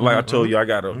 You know what I mean? Like I told you, I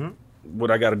got to,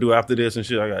 what I got to do after this and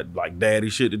shit. I got like daddy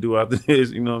shit to do after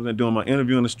this. You know what I'm saying? Doing my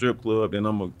interview in the strip club. Then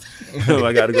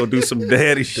I got to go do some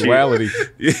daddy shit. Duality.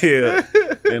 Yeah.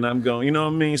 And I'm going, you know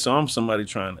what I mean? So I'm somebody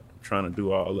trying to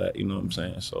do all that. You know what I'm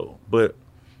saying? So, but,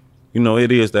 you know, it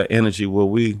is that energy where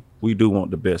we do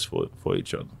want the best for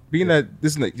each other. Being that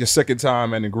this is like your second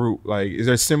time in the group, like, is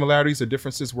there similarities or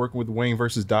differences working with Wayne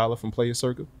versus Dollar from Player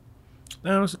Circle?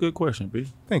 No, that's a good question, B.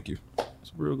 Thank you.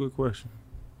 That's a real good question.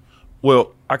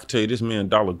 Well, I can tell you this, me and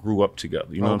Dollar grew up together.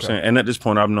 You know what I'm saying? And at this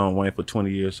point, I've known Wayne for 20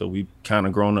 years, so we kind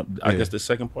of grown up. I guess the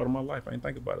second part of my life, I didn't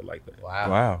think about it like that.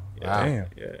 Wow. Yeah. Damn.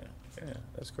 Yeah,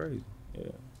 that's crazy. Yeah.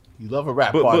 You love a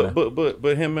rap partner.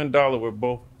 But him and Dollar were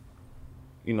both,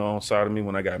 you know, on side of me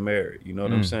when I got married. You know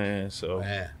what I'm saying? So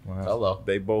Hello.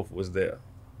 they both was there.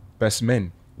 Best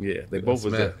men. Yeah, they both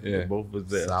was there. Yeah. They both was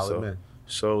there. Solid men.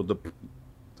 So the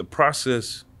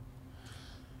process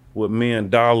with me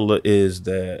and Dollar is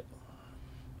that,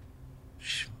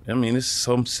 I mean, it's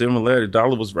some similarity.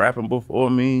 Dollar was rapping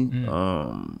before me.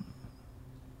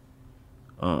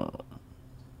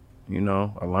 You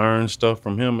know, I learned stuff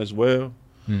from him as well.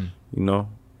 You know,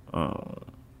 I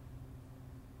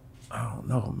don't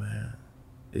know, man.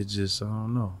 It just, I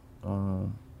don't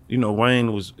know. You know, Wayne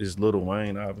is Little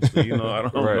Wayne, obviously. You know, I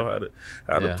don't know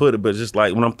how to put it, but just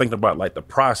like when I'm thinking about like the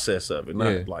process of it,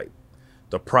 not like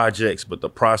the projects, but the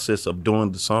process of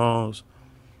doing the songs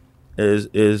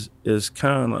is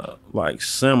kind of like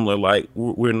similar. Like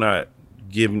we're not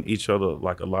giving each other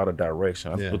like a lot of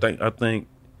direction. I think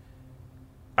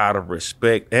out of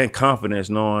respect and confidence,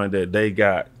 knowing that they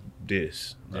got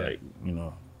this, like, you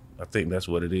know, I think that's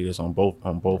what it is on both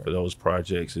of those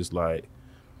projects. It's like,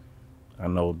 I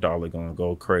know Dollar gonna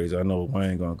go crazy. I know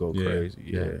Wayne gonna go crazy.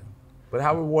 Yeah. But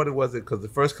how rewarded was it? Because the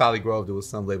first Collie Grove, there was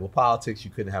some label politics.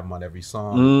 You couldn't have them on every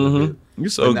song. You're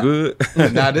so good.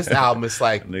 Now this album, it's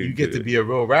like Nigga you get to be a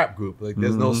real rap group. Like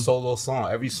there's no solo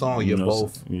song. Every song you're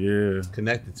both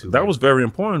connected to. That was very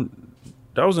important.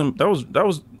 That was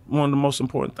one of the most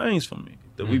important things for me.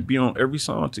 That we be on every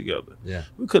song together. Yeah.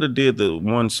 We could have did the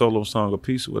one solo song a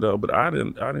piece or whatever, but I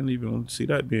didn't even see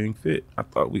that being fit. I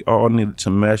thought we all needed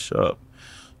to mesh up,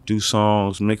 do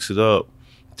songs, mix it up.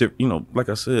 You know, like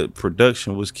I said,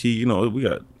 production was key. You know, we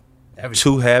got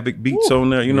 2 Havoc beats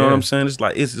on there. You know what I'm saying? It's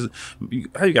like,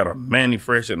 how you got a Manny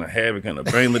Fresh and a Havoc and a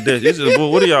Bangladesh? It's just,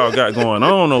 well, what do y'all got going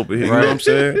on over here? You know what I'm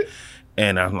saying?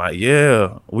 And I'm like,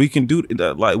 yeah, we can do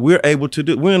that. Like, we're able to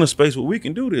do. We're in a space where we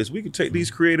can do this. We can take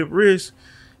these creative risks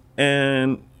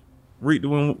and reap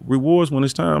the rewards when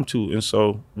it's time to. And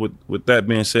so, with that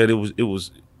being said, it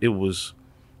was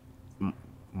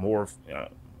more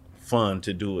fun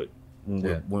to do it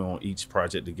when we're on each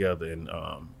project together, and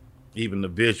even the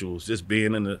visuals, just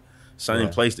being in the same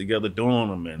place together doing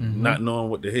them, and not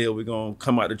knowing what the hell we're gonna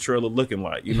come out the trailer looking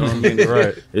like. You know what I mean?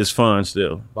 Right. It's fun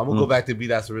still. But I'm gonna go back to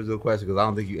B-Dot's original question because I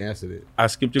don't think you answered it. I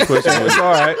skipped your question. It's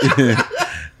all right.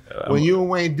 When you and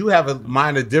Wayne do have a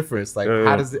minor difference, like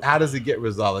how does it get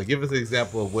resolved? Like, give us an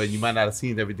example of when you might not have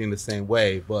seen everything the same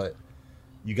way, but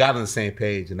you got on the same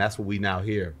page, and that's what we now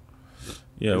hear.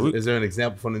 Yeah. Is there an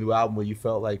example from the new album where you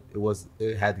felt like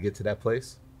it had to get to that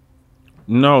place?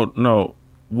 No.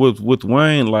 With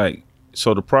Wayne, like,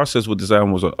 so the process with this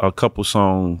album was a couple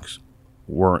songs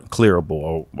weren't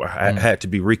clearable or had to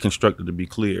be reconstructed to be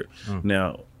clear.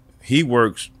 Now, he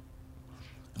works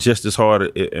just as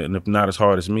hard, and if not as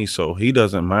hard as me, so he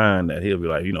doesn't mind that. He'll be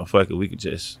like, fuck it, we could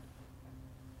just,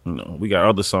 we got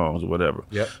other songs or whatever.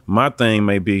 Yep. My thing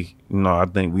may be, I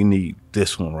think we need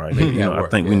this one right here. I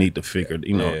think we need to figure,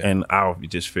 and I'll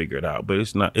just figure it out. But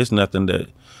it's nothing that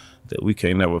we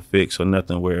can't never fix, or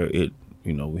nothing where it,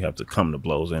 we have to come to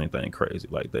blows or anything crazy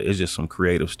like that. It's just some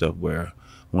creative stuff where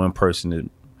one person is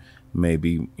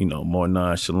maybe, more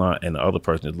nonchalant, and the other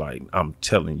person is like, I'm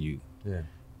telling you. Yeah.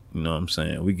 You know what I'm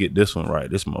saying? We get this one right,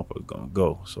 this motherfucker gonna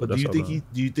go. So, but do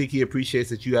you think he appreciates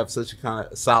that you have such a kind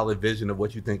of solid vision of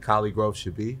what you think Collie Grove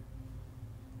should be?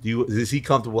 Is he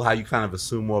comfortable how you kind of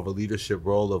assume more of a leadership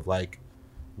role of like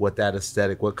what that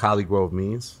aesthetic, what Collie Grove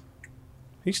means?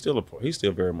 He's still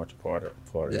very much a part of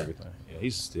everything. Yeah,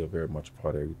 he's still very much a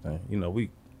part of everything. We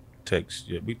text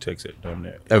it done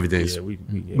that. Everything's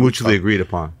mutually agreed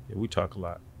upon. Yeah, we talk a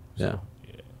lot. So, yeah.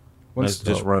 Let's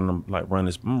just run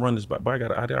this by. But I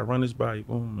gotta run this by you,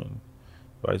 boom, and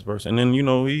vice versa. And then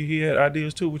he had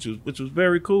ideas too, which was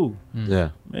very cool. Yeah,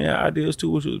 man, ideas too,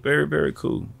 which was very, very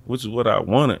cool. Which is what I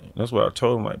wanted. That's what I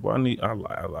told him. Like, boy,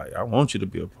 I want you to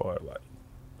be a part. Like,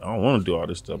 I don't want to do all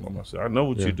this stuff by myself. I know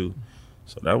what you do.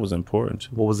 So that was important.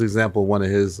 What was the example of one of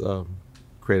his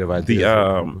creative ideas?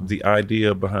 The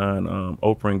idea behind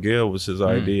Oprah and Gail was his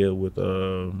idea with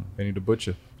Benny the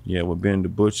Butcher. Yeah, with Benny the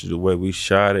Butcher, the way we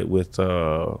shot it with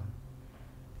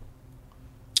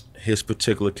his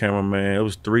particular cameraman. It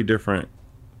was 3 different.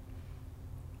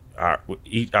 Our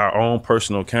own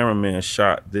personal cameraman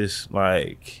shot this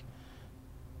like,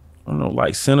 I don't know,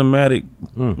 like cinematic,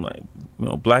 like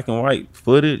black and white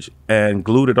footage, and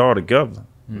glued it all together.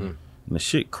 And the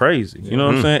shit crazy. You know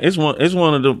what I'm saying? It's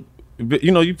one of the,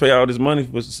 you pay all this money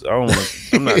for,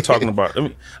 I'm not talking about,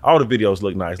 all the videos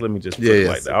look nice. Let me just put it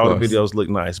like that. All the videos look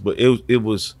nice, but it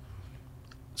was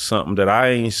something that I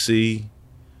ain't see,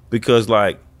 because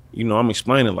like, I'm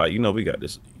explaining like, we got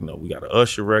this, we got an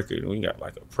Usher record, and we got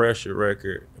like a Pressure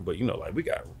record, but like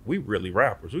we really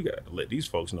rappers. We got to let these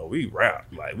folks know we rap.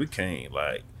 Like, we can't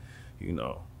like,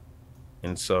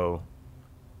 and so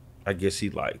I guess he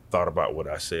like thought about what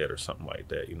I said or something like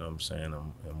that, you know what I'm saying?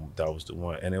 And that was the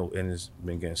one, and it's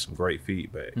been getting some great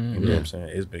feedback. You know what I'm saying?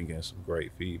 It's been getting some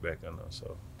great feedback on us.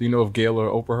 So, do you know if Gail or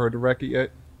Oprah heard the record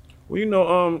yet? Well,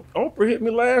 Oprah hit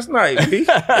me last night, B.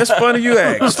 That's funny you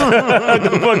asked. What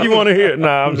the fuck you want to hear?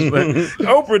 Nah, I'm just like,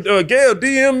 Oprah, Gail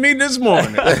DM me this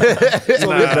morning.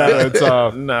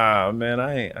 Nah, man,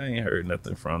 I ain't heard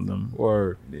nothing from them.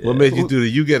 Or what made you do that?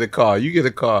 You get a car. You get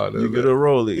a car. You get a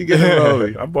rollie. You get a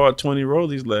rollie. I bought 20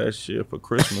 rollies last year for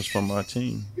Christmas from my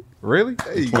team. Really?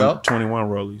 There you go. 21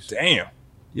 rollies. Damn.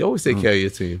 You always take care of your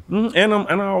team. And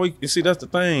I always, you see, that's the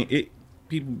thing.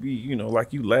 People be,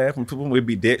 like, you laugh, and people would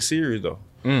be dead serious though.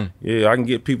 Yeah, I can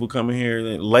get people coming here.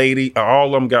 Lady, all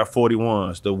of them got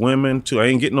 41s. The women too. I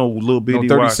ain't getting no little bitty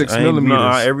 36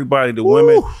 millimeters. Everybody, the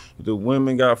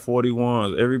women got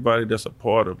 41s. Everybody that's a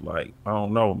part of, like, I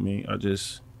don't know, me. I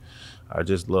just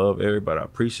love everybody. I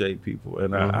appreciate people,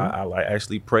 and I like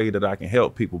actually pray that I can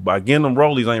help people. By getting them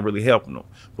rollies, I ain't really helping them,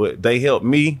 but they help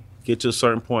me get to a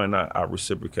certain point, and I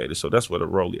reciprocated. So that's where the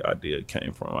rollie idea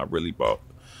came from. I really bought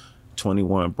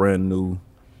 21 brand new,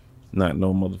 not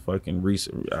no motherfucking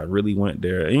recent. I really went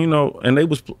there, and and they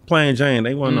was playing Jane.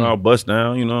 They wasn't all bust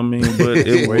down, you know what I mean? But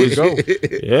it was,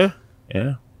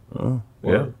 yeah.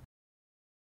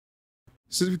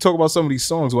 Since we talk about some of these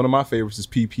songs, one of my favorites is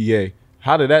PPA.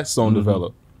 How did that song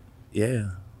develop?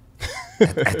 Yeah,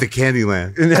 at the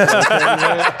Candyland. No,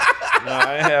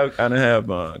 I didn't have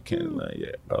Candyland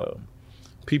yet.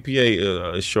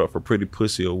 PPA is short for Pretty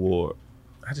Pussy Award.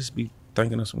 I just be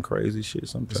thinking of some crazy shit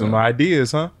sometimes. Some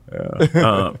ideas, huh?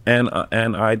 Yeah. And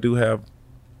I do have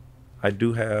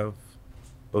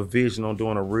a vision on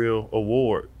doing a real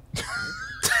award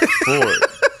for it.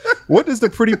 What does the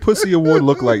Pretty Pussy Award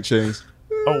look like, Chainz?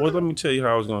 Oh, well, let me tell you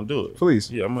how I was gonna do it.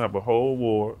 Please. Yeah, I'm gonna have a whole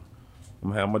award. I'm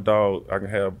gonna have my dog. I can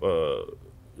have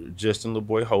Justin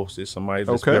LeBoy host it. Somebody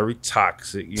that's very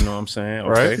toxic. You know what I'm saying?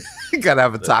 Okay. Right. You gotta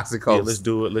have a toxic host. Yeah, let's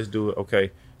do it. Let's do it.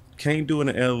 Okay. Can't do it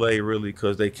in LA really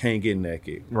because they can't get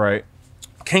naked. Right.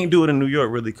 Can't do it in New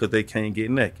York really because they can't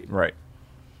get naked. Right.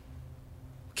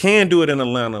 Can do it in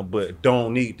Atlanta, but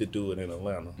don't need to do it in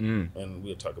Atlanta. And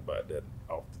we'll talk about that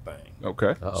off the thing.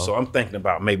 Okay. So I'm thinking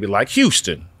about maybe like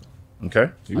Houston. Okay.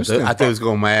 I thought it was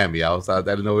going Miami. I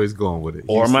didn't know where he was going with it.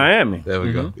 Or Houston. Miami. There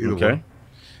we go. Either Okay. one.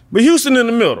 But Houston in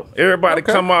the middle. Everybody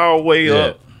come all the way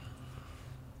up.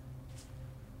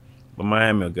 But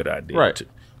Miami a good idea. Right. Too.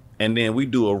 And then we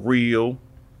do a reel.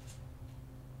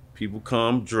 People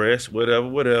come dressed,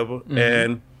 whatever.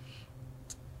 And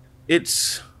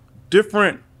it's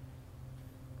different,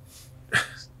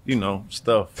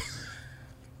 stuff.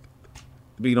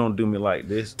 B don't do me like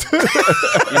this. They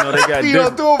got You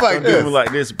don't do him like do this. me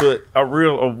like this, but a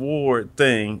real award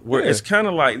thing where it's kind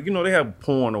of like, they have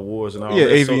porn awards and all that.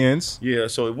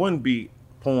 AVNs. So it wouldn't be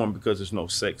porn because there's no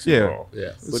sex Yeah. involved. Yeah.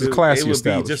 It's a classy it would be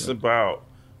establishment. just about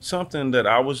something that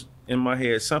I was in my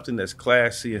head, something that's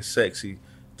classy and sexy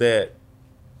that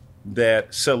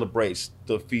celebrates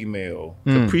the female.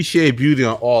 Appreciate beauty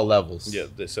on all levels. Yeah,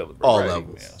 that celebrates All the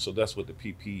levels. female. So that's what the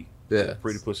PP, Yeah.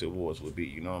 Pretty Pussy Awards would be.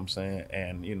 You know what I'm saying?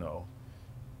 And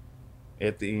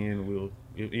at the end, we'll,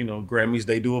 Grammys,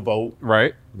 they do a vote.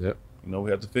 Right. Yep.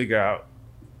 We have to figure out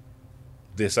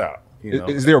this out.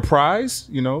 Is there a prize?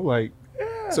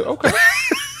 So okay.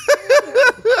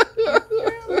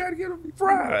 We gotta get a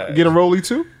prize. Get a rollie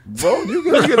too? Bro, you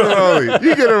get a rollie.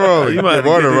 You get a rollie. You might have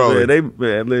want to a rollie.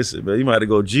 man, listen, man, you might have to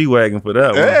go G-Wagon for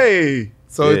that one. Hey.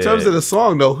 So in Yeah. terms of the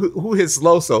song though, who hits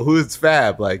Loso? Who hits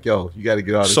Fab? Like, yo, you got to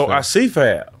get all this. So Fab. I see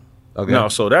Fab. Okay. No,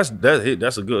 so that's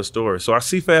a good story. So I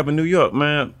see Fab in New York,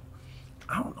 man.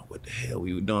 I don't know what the hell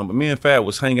we were doing, but me and Fab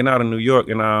was hanging out in New York,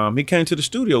 and he came to the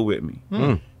studio with me,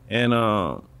 and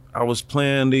I was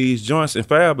playing these joints, and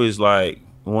Fab is like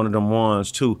one of them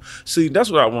ones too. See, that's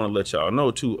what I want to let y'all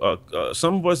know too.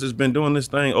 Some of us has been doing this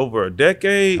thing over a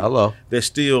decade. Hello. They're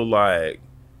still like,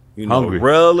 Hungry.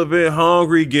 relevant,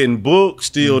 hungry, getting booked,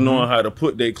 still knowing how to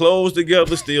put their clothes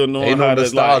together, still knowing Ain't no how to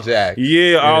nostalgia act.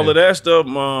 all of that stuff.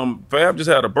 Fab just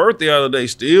had a birthday the other day,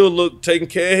 still taking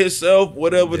care of himself,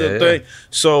 whatever the thing.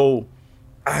 So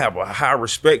I have a high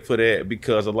respect for that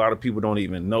because a lot of people don't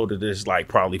even know that there's like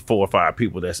probably 4 or 5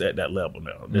 people that's at that level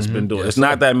now that's been doing it. It's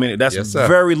not that many. That's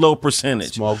very low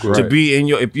percentage. Small group. To be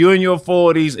if you're in your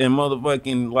 40s and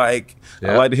motherfucking like,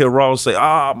 I like to hear Ross say,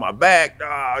 my back,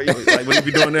 like when you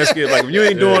be doing that skit, like if you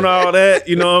ain't doing all that,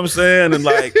 you know what I'm saying? And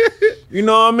like, you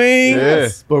know what I mean?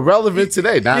 Yes. But relevant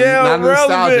today. Not relevant,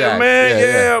 nostalgia act.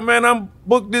 man. Man, I'm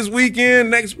booked this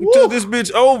weekend next till this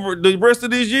bitch over the rest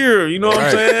of this year. You know what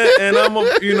I'm saying? And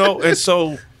and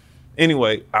so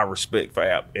anyway, I respect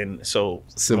Fab, and so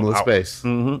Similar space.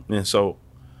 And so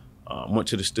went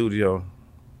to the studio,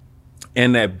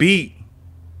 and that beat,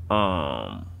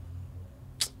 man,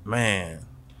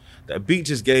 that beat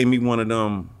just gave me one of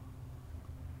them.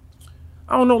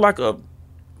 I don't know, like a.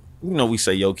 We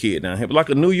say yo kid down here, but like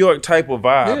a New York type of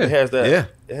vibe. Yeah. It has that. Yeah.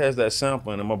 It has that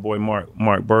sample, and my boy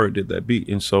Mark Bird did that beat,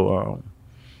 and so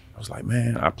I was like,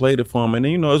 man, I played it for him, and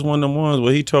then it's one of them ones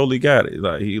where he totally got it.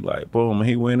 Like he boom, and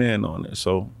he went in on it.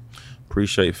 So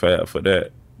appreciate Fab for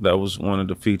that. That was one of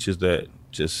the features that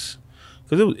just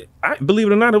because I believe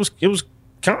it or not, it was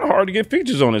kind of hard to get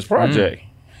features on this project.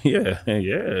 Yeah,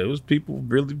 it was people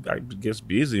really, I guess,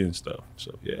 busy and stuff.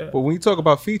 So yeah. But when you talk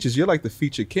about features, you're like the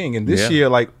feature king. And this year,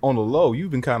 like on the low, you've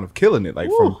been kind of killing it.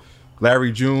 Like from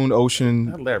Larry June,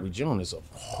 Ocean. That Larry June is a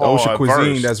hard Ocean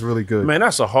Cuisine, verse. that's really good. Man,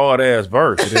 that's a hard ass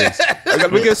verse. It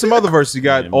is. We get some other verses. You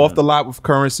got Off the Lot with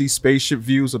Currency, Spaceship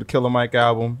Views of the Killer Mike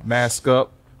album, Mask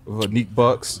Up with Neek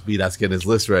Bucks. B-Dot's getting his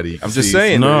list ready. I'm just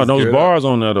saying. No, those bars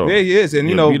on there though. Yeah, he is. And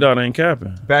B-Dot ain't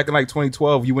capping. back in like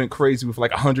 2012, you went crazy with like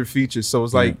 100 features. So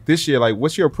it's like this year, like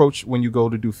what's your approach when you go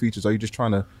to do features? Are you just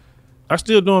trying to? I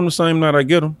still do them the same night I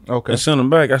get them. Okay. And send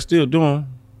them back. I still do them.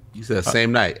 You said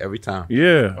same night every time.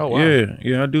 Yeah. Oh, wow.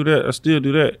 Yeah. I do that. I still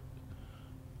do that.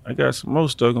 I got some more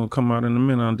stuff gonna come out in a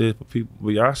minute on this for people,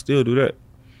 but I still do that.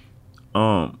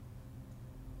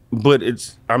 But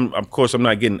of course I'm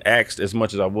not getting asked as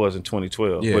much as I was in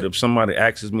 2012. Yeah. But if somebody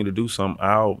asks me to do something,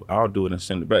 I'll do it and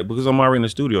send it back because I'm already in the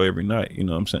studio every night. You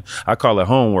know what I'm saying? I call it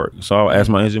homework. So I'll ask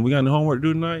my agent, "We got any homework to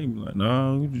do tonight?" He'd be like,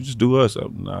 "No, you just do us."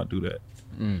 I'll do that.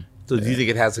 So do you think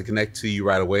it has to connect to you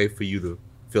right away for you to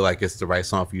feel like it's the right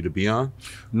song for you to be on?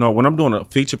 No, when I'm doing a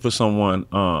feature for someone,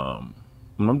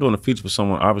 when I'm doing a feature for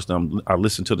someone, obviously I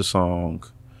listen to the song.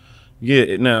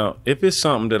 Yeah. Now, if it's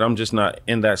something that I'm just not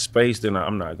in that space, then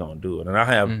I'm not gonna do it. And I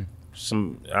have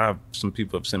some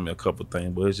people have sent me a couple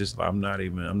things, but it's just I'm not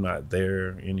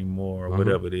there anymore, or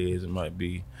whatever it is. It might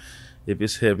be if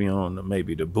it's heavy on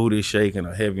maybe the booty shaking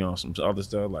or heavy on some other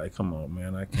stuff. Like, come on,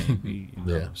 man, I can't be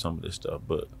some of this stuff.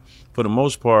 But for the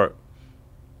most part,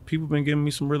 people been giving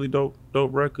me some really dope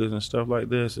records and stuff like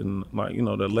this. And like,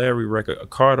 the Larry record,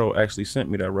 Cardo actually sent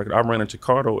me that record. I ran into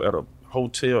Cardo at a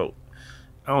hotel.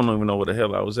 I don't even know where the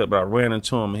hell I was at, but I ran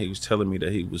into him and he was telling me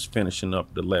that he was finishing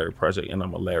up the Larry project, and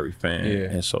I'm a Larry fan.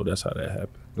 Yeah. And so that's how that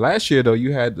happened. Last year, though,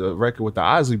 you had the record with the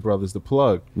Isley Brothers, The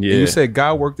Plug. Yeah. And you said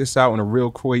God worked this out in a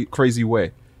real crazy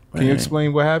way. Can you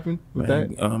explain what happened with that?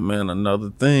 Man,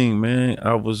 another thing, man.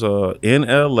 I was in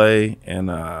LA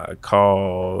and I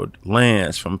called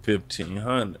Lance from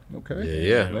 1500. Okay.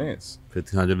 Yeah. Lance.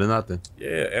 1500 or nothing.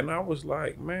 Yeah, and I was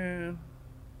like, man,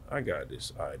 I got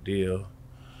this idea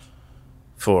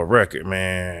for a record,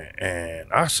 man.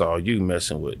 And I saw you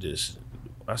messing with this.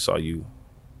 I saw you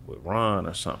with Ron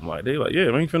or something like. They like,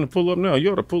 yeah, man, you finna pull up now.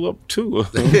 You ought to pull up too.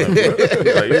 Like,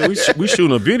 yeah, we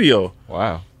shooting a video.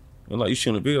 Wow. And like, you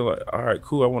shooting a video, like, all right,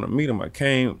 cool, I want to meet him.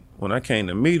 When I came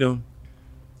to meet him,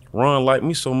 Ron liked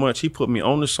me so much, he put me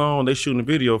on the song they shooting a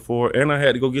video for, and I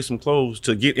had to go get some clothes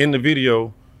to get in the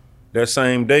video that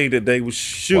same day that they was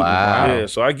shooting. Wow. Yeah,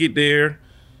 so I get there,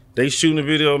 they shooting the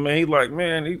video, man. He like,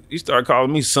 man, he started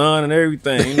calling me son and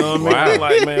everything. You know what I mean? I'm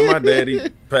like, man, my daddy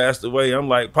passed away. I'm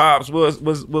like, Pops, what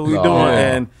we doing?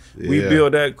 And we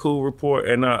built that cool rapport.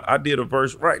 And I did a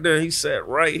verse right there. He sat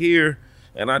right here,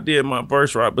 and I did my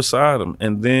verse right beside him.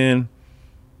 And then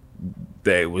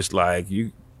they was like,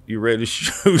 you ready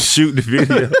to shoot the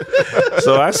video?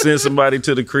 So I sent somebody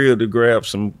to the crib to grab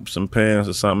some pants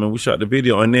or something, and we shot the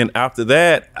video. And then after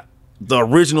that, the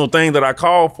original thing that I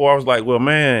called for, I was like, well,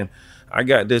 man, I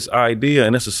got this idea,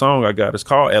 and it's a song I got. It's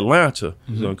called Atlanta.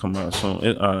 It's gonna come out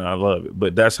soon. I love it.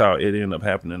 But that's how it ended up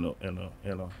happening in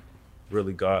a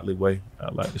really godly way,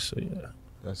 I like to say. Yeah.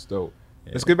 That's dope.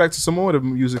 Yeah. Let's get back to some more of the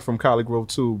music from College Grove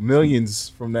too. Millions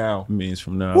from now.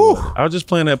 Woo! I was just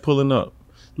playing that pulling up.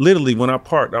 Literally, when I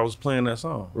parked, I was playing that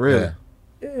song. Really?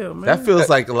 Yeah, man. That feels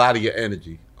like a lot of your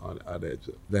energy on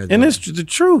that and it's the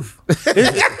truth.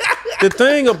 The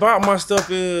thing about my stuff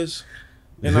is,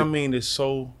 and I mean this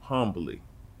so humbly,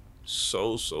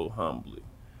 so humbly,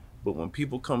 but when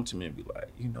people come to me and be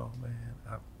like, man,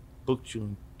 I booked you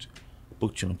in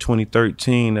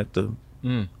 2013 at the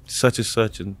such and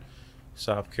such in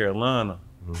South Carolina.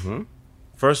 Mm-hmm.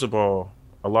 First of all,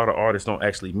 a lot of artists don't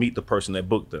actually meet the person that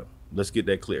booked them. Let's get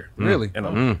that clear. Really?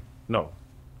 And no,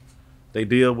 they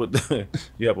deal with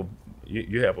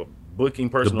you have a booking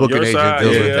person the booking on your agent side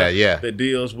deals with that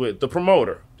deals with the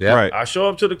promoter. Yeah. Right. I show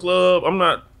up to the club. I'm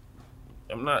not.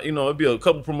 It'd be a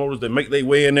couple promoters that make their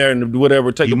way in there and do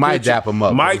whatever. Take You a might picture. dap them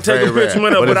up. Might take a picture,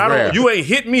 but but I don't. rare. You ain't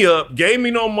hit me up, gave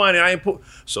me no money. I ain't put.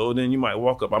 So then you might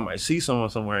walk up. I might see someone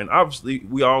somewhere, and obviously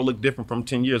we all look different from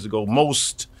 10 years ago.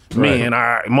 Most men,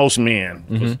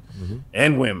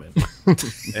 and women,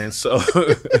 and so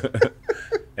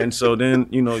then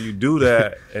you do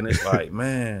that, and it's like,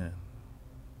 man,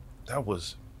 that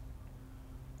was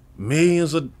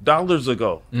millions of dollars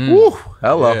ago. Woo,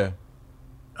 hello. Yeah.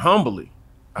 Humbly,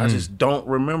 I just don't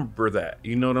remember that.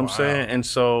 You know what I'm saying? And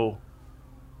so,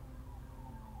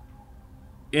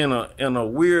 in a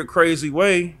weird, crazy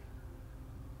way,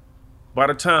 by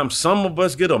the time some of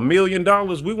us get $1 million,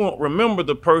 we won't remember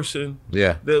the person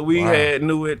that we had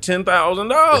knew at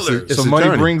 $10,000. So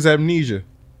money brings amnesia.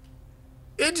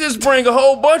 It just bring a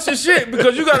whole bunch of shit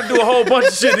because you got to do a whole bunch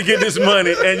of shit to get this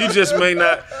money, and you just may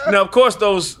not. Now, of course,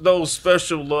 those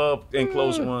special love and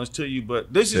close ones to you,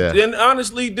 but this is, and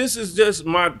honestly, this is just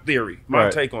my theory, my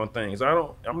take on things.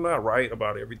 I'm not right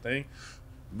about everything,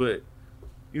 but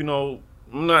I'm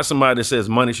not somebody that says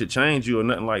money should change you or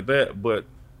nothing like that. But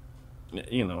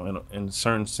in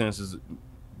certain senses,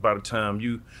 by the time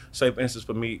you say, for instance,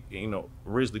 for me,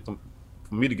 originally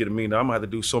for me to get $1 million, I'm gonna have to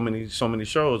do so many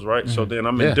shows, right? So then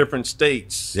I'm in different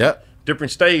states,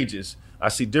 different stages. I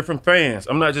see different fans.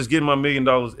 I'm not just getting my $1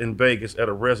 million in Vegas at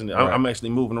a resident. I'm actually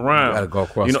moving around. You gotta go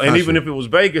across the and even if it was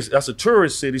Vegas, that's a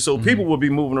tourist city, so people will be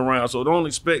moving around. So don't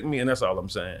expect me, and that's all I'm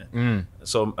saying.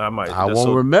 So I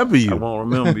won't remember you. I won't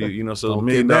remember you. So $1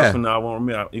 million from now, I won't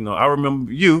remember. I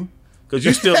remember you. Cause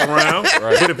you still around,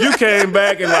 but if you came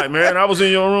back and like, man, I was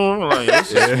in your room, I'm like,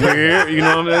 this is weird, you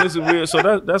know what I mean? This is weird.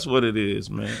 So that's what it is,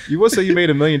 man. You would say you made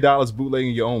 $1 million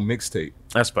bootlegging your own mixtape.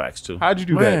 That's facts too. How'd you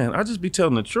do that? Man, I just be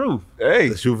telling the truth. Hey,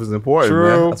 the truth is important, True.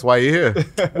 man. That's why you're here.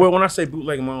 Well, when I say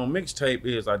bootlegging my own mixtape,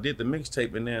 is I did the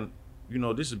mixtape, and then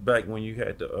this is back when you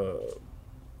had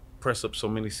press up so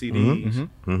many CDs,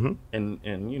 Mm-hmm.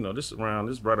 and you know, this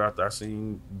right after I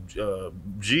seen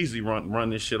Jeezy run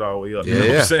this shit all the way up. Yeah, You know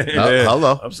what I'm saying?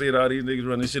 Hello. I'm seeing all these niggas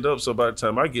run this shit up. So by the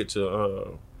time I get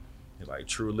to like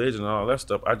True Religion and all that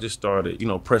stuff, I just started, you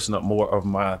know, pressing up more of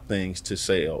my things to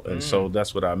sell. And so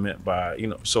that's what I meant by, you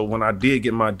know, so when I did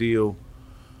get my deal,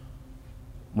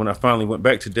 when I finally went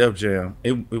back to Def Jam,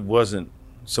 it wasn't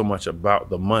so much about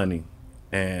the money,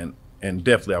 and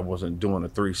definitely I wasn't doing a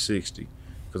 360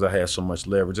 because I had so much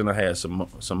leverage and I had some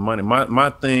money. My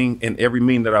thing in every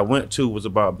meeting that I went to was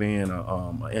about being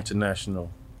an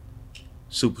international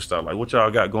superstar. Like, what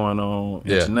y'all got going on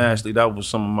internationally? That was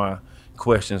some of my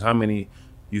questions. How many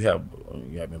you have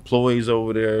employees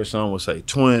over there? Some would say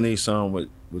 20, some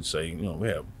would say, you know, we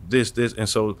have this, and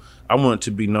so I wanted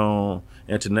to be known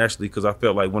internationally because I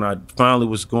felt like when I finally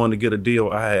was going to get a deal,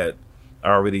 I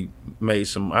already made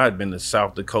some. I had been to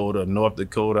South Dakota, North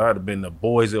Dakota. I'd have been to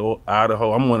Boise,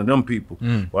 Idaho. I'm one of them people.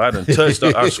 Well, I done touched.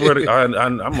 I swear to God,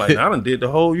 I'm like, I done did the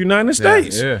whole United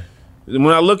States. Yeah. When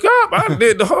I look up, I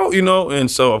did the whole, you know,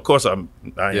 and so of course I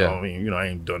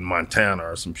ain't done Montana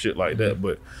or some shit like that,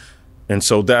 but and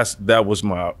so that was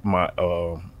my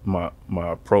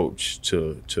approach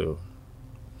to you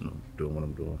know, doing what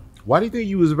I'm doing. Why do you think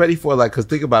you was ready for, like, because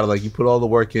think about it, like, you put all the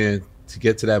work in to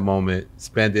get to that moment,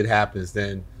 Spend It happens,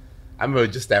 then I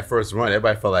remember just that first run,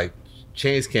 everybody felt like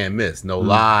Chainz can't miss, No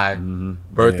Lie,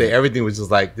 Birthday, everything was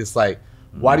just like this, like,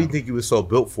 why do you think you was so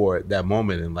built for it, that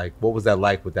moment, and like, what was that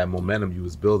like with that momentum you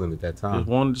was building at that time? Just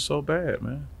wanted it so bad,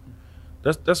 man.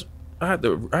 That's I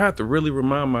had to really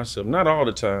remind myself, not all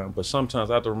the time, but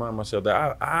sometimes I have to remind myself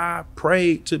that I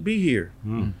prayed to be here.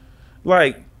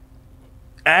 Like,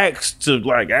 ask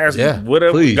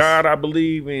whatever please. God I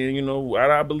believe in, you know,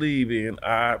 what I believe in,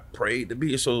 I prayed to be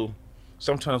here. So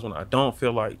sometimes when I don't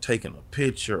feel like taking a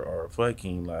picture or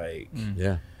fucking like,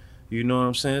 you know what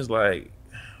I'm saying? It's like,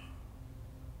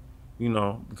 you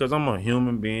know, because I'm a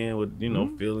human being with, you know,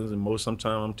 feelings and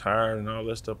sometimes I'm tired and all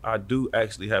that stuff. I do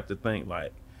actually have to think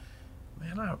like,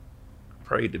 man, I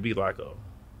prayed to be like a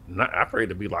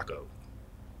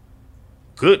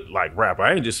good like rapper.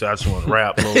 I ain't just say I just want to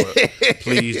rap, Lord.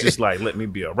 Please just like let me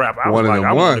be a rapper. I was like,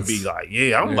 I want to be like,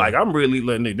 like, I'm really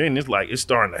letting it. Then it's like it's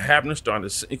starting to happen. It's starting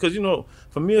to, because you know,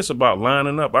 for me it's about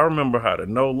lining up. I remember how the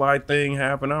No Lie thing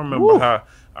happened. I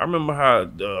remember how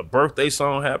the birthday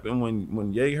song happened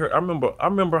when Ye heard. I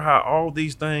remember how all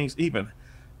these things even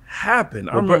happened.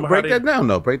 I remember break that down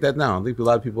though. Break that down. I think a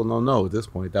lot of people don't know at this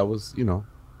point. That was, you know,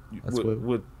 that's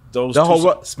with those the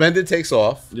whole Spend It takes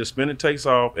off. Yeah, Spend It takes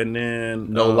off, and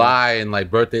then No Lie and like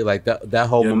Birthday, like that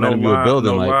whole momentum you were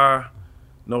building.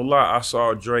 No Lie. I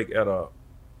saw Drake at a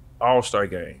All-Star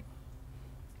game,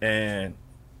 and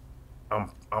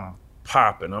I'm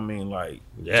popping. I mean, like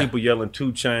people yelling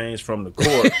 2 Chainz from the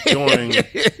court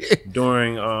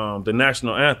during the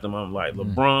national anthem. I'm like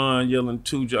LeBron yelling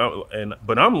 2,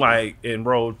 but I'm like in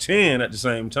row 10 at the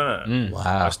same time.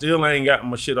 Wow! I still ain't got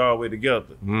my shit all the way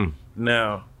together.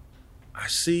 Now, I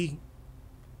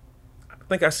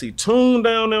think I see Tune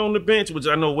down there on the bench, which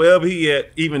I know wherever he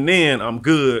at, even then I'm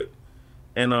good.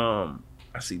 And I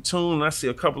see Tune, I see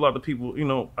a couple other people, you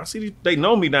know, I see they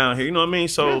know me down here, you know what I mean?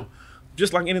 So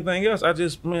just like anything else, I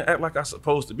just act like I'm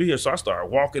supposed to be here. So I started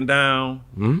walking down.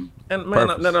 And man,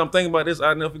 now that I'm thinking about this,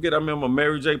 I never forget, I remember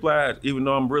Mary J. Blige, even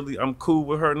though I'm cool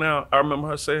with her now, I remember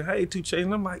her saying, hey, 2 Chainz,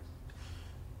 and I'm like,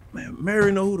 man,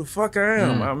 Mary know who the fuck I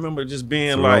am. I remember just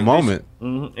being like a moment.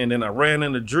 And then I ran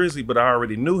into Drizzy, but I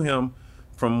already knew him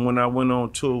from when I went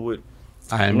on tour with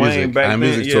I Am Wayne Music. back I Am then.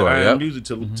 Music tour. I Am Music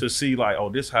to see like, oh,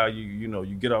 this how you know,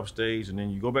 you get off stage and then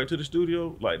you go back to the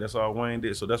studio. Like, that's all Wayne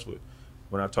did. So that's what,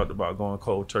 when I talked about going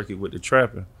cold turkey with the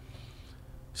trapping.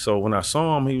 So when I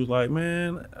saw him, he was like,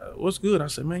 man, what's good? I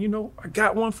said, man, you know, I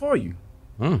got one for you.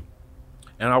 And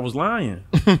I was lying.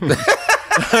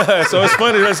 So it's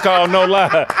funny that it's called No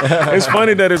Lie. It's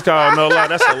funny that it's called No Lie.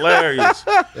 That's hilarious.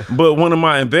 But one of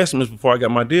my investments before I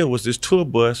got my deal was this tour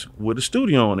bus with a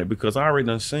studio on it, because I already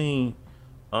done seen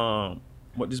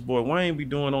what this boy Wayne be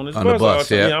doing on this on bus. The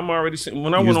bus, yeah. I'm already seeing,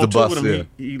 when I went on tour with him,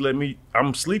 he let me,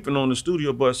 I'm sleeping on the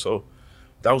studio bus. So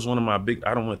that was one of my big,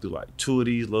 I done went through like 2 of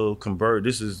these little convert.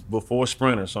 This is before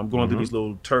Sprinter. So I'm going through these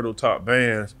little turtle top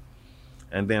vans.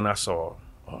 And then I saw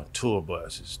tour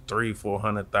buses,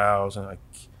 300,000-400,000. Like,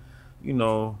 you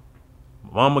know,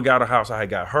 mama got a house. I had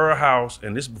got her a house,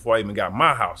 and this is before I even got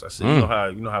my house. I said,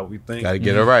 you know how we think. Gotta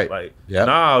get it right. Like,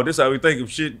 no, this is how we think. If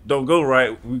shit don't go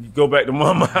right, we go back to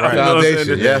mama house. Right. You know what I'm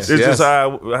saying? Yes, This is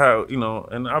how you know.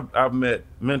 And I've met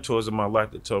mentors in my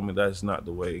life that told me that's not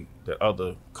the way that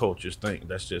other cultures think.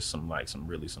 That's just some black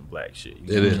shit.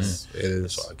 It is.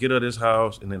 So I get her this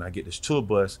house, and then I get this tour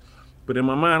bus. But in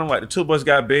my mind, I'm like, the tour bus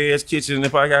got beds, kitchen, and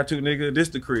if I got to, nigga, this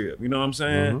the crib. You know what I'm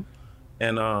saying?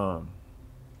 And the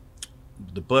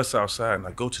bus outside, and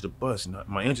I go to the bus, and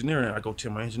my engineer, I go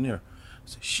tell my engineer, I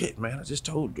said, shit, man, I just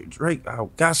told Drake I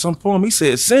got something for him. He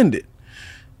said, send it.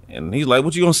 And he's like,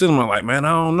 what you gonna send him? I'm like, man, I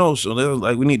don't know. So they was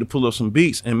like, we need to pull up some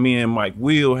beats. And me and Mike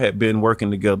Will had been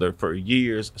working together for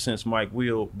years since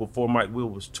before Mike Will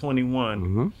was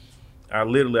 21.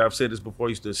 I've said this before, I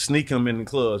used to sneak him in the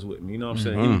clubs with me. You know what I'm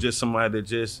saying? He was just somebody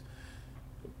that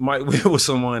Mike Will was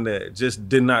someone that just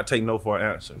did not take no for an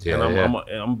answer. Yeah, and I'm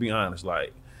gonna be honest,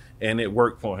 like, and it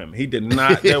worked for him. He did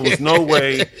not, there was no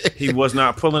way he was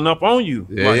not pulling up on you.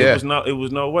 It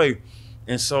was no way.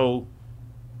 And so,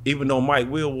 even though Mike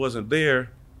Will wasn't there,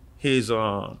 he was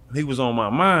on my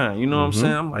mind. You know what I'm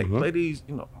saying? I'm like, play these,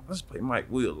 let's play Mike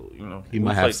Will. He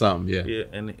might have something, yeah. Yeah,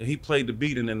 and he played the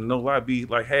beat, and then No Lie beat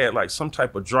had like some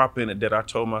type of drop in it that I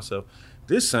told myself,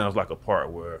 this sounds like a part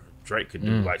where Drake could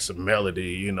do like some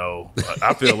melody.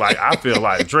 I feel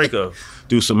like Drake could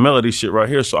do some melody shit right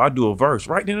here. So I do a verse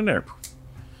right then and there,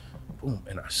 boom,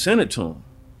 and I sent it to him,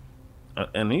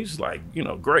 and he's like,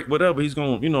 great, whatever. He's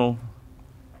gonna,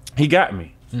 he got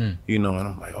me. And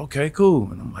I'm like, okay, cool.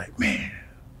 And I'm like, man,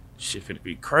 shit finna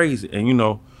be crazy.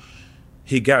 And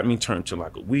he got me turned to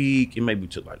like a week. It maybe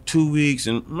took like 2 weeks,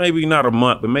 and maybe not a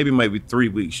month, but maybe 3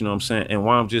 weeks, you know what I'm saying? And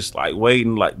while I'm just like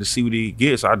waiting like to see what he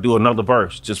gets, I do another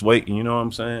verse, just waiting, you know what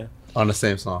I'm saying? On the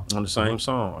same song. On the same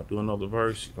song. I do another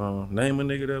verse. Name a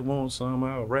nigga that wants some,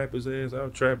 I'll rap his ass, I'll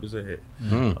trap his ass.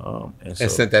 And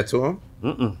sent that to him?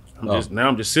 Now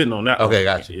I'm just sitting on that. Okay,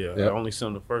 gotcha. Yeah, yep. I only sent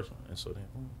him the first one. And so then,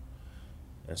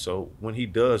 and so when he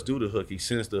does do the hook, he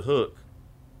sends the hook,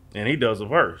 and he does a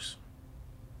verse,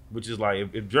 which is like,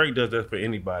 if Drake does that for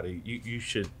anybody, you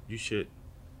should,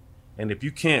 and if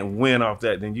you can't win off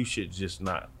that, then you should just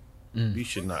not. You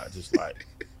should not just like,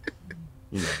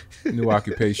 new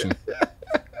occupation.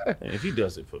 And if he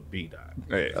does it for B-Dot,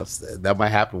 that might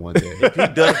happen one day. If he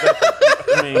does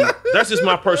that, that's just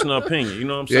my personal opinion. You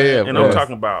know what I'm saying? Yeah, and I'm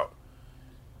talking about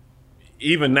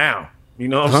even now. You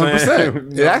know what I'm 100%.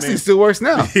 saying? It actually still works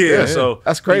now. Yeah, so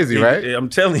that's crazy, right? I'm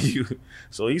telling you.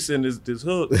 So he sent this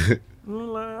hook. I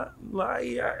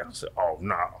said, oh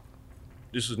no,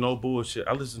 this is no bullshit.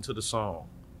 I listened to the song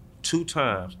 2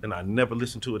 times and I never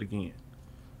listened to it again.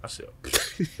 I said,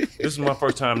 this is my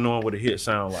first time knowing what a hit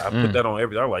sound like. I put that on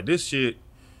everything. I was like, this shit.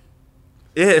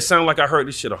 It sounded like I heard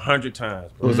this shit 100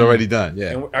 times. Bro. It was already done,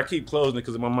 yeah. And I keep closing it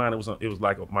because in my mind it was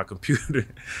like my computer,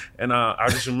 and I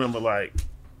just remember like.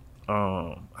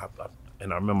 And I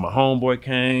remember my homeboy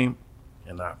came,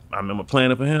 and I remember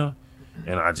playing it for him,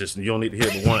 and you don't need to hear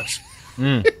it once.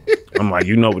 I'm like,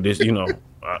 what this, and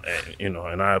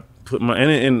I put my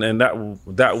and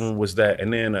that one was that,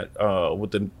 and then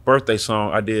with the birthday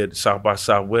song I did South by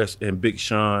Southwest, and Big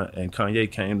Sean and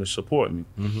Kanye came to support me.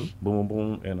 Boom,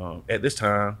 boom, and at this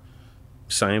time,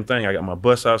 same thing. I got my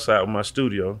bus outside with my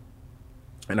studio,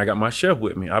 and I got my chef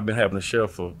with me. I've been having a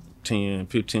chef for 10,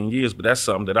 15 years, but that's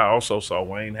something that I also saw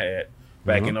Wayne had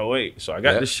back in 08. So I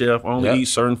got the chef, only eat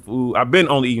certain food. I've been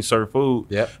only eating certain food.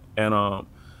 And I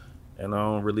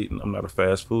don't really, I'm not a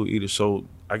fast food eater. So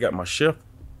I got my chef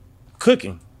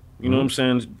cooking. You know what I'm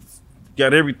saying?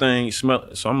 Got everything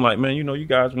smell. So I'm like, man, you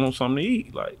guys want something to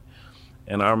eat. Like,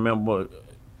 and I remember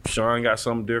Sean got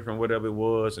something different, whatever it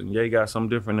was, and Ye got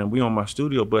something different, and we on my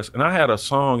studio bus, and I had a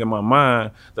song in my mind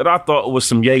that I thought was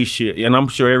some Ye shit, and I'm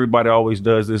sure everybody always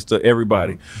does this to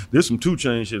everybody. This some 2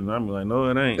 Chainz shit, and I'm like, no,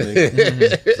 it ain't.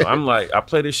 So I'm like, I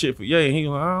play this shit for Ye, and he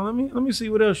like, oh, let me see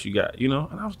what else you got, And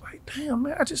I was like, damn,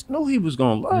 man, I just knew he was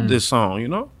gonna love this song,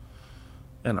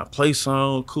 And I play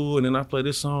song, cool, and then I play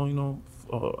this song,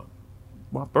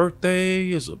 my birthday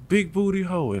is a big booty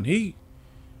hoe, and he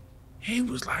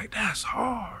was like, that's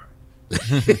hard.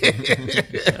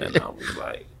 And I was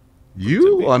like,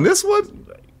 you on this one?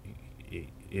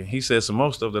 And he said some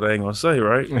more stuff that I ain't gonna say,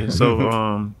 right? And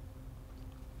so,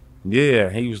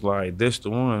 he was like, this the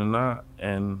one,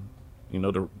 and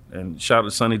and shout out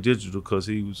to Sonny Digital because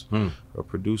he was a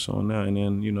producer on that, and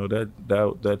then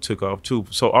that took off too.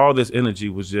 So all this energy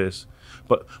was just,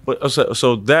 but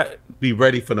so that be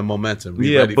ready for the momentum.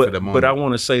 Be ready for the moment. But I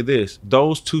want to say this: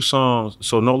 those 2 songs.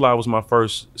 So No Lie was my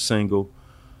first single.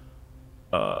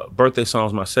 Birthday Song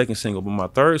was my second single, but my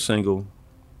third single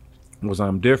was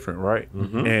I'm Different, right?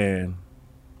 And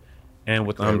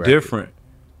with I'm Different,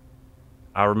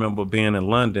 I remember being in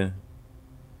London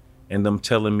and them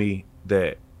telling me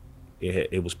that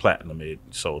it was platinum. It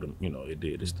sold them, it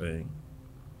did its thing.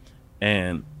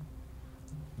 And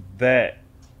that,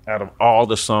 out of all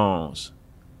the songs,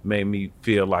 made me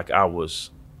feel like I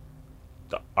was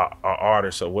an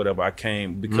artist or whatever. I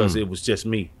came because it was just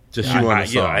me. Just you on the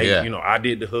song. You know, I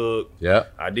did the hook. Yeah.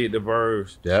 I did the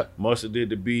verse. Yeah. Mustard did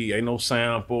the beat. Ain't no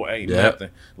sample. Ain't nothing.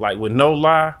 Like with no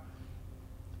lie,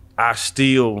 I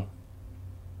still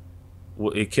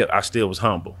was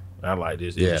humble. I like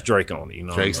this. It was Drake on it. You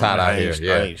know, Drake's hot out here.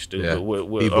 I ain't stupid.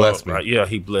 He blessed me. Yeah,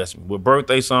 he blessed me. With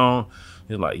birthday song,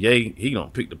 it's like, he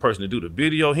don't pick the person to do the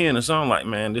video. He in the song like,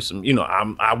 man, this some. You know,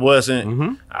 I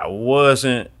wasn't.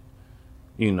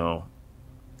 You know,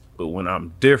 but when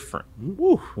I'm different,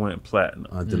 went platinum.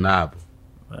 Undeniable.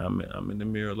 I'm in the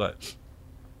mirror like,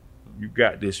 you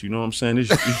got this, you know what I'm saying? This,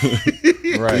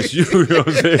 Right. It's you know what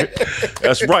I'm saying?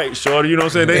 That's right, shorty, you know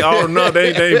what I'm saying? They all know,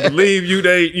 they believe you,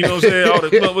 you know what I'm saying? All the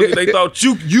motherfuckers, they thought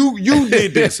you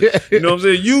did this. You know what I'm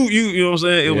saying? You know what I'm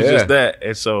saying? It was just that.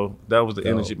 And so that was the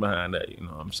energy behind that, you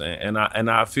know what I'm saying? And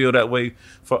I feel that way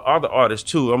for other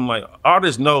artists too. I'm like,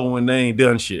 artists know when they ain't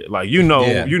done shit. Like, you know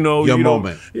your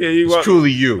moment. It's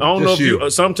truly you. I don't know if you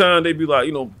sometimes they be like,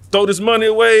 you know, throw this money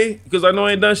away because I know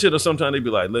I ain't done shit, or sometimes they be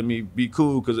like, let me be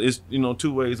cool because it's, you know,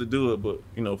 two ways to do it. But,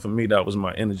 you know, for me, that was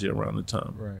my energy around the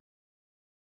time. Right.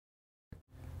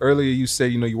 Earlier you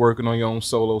said, you know, you're working on your own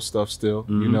solo stuff still.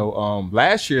 You know,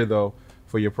 last year though,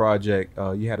 for your project,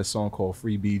 you had a song called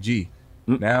Free BG.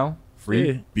 Now,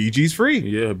 BG's free.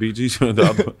 Yeah, BG's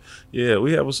yeah,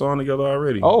 we have a song together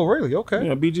already. Oh, really? Okay.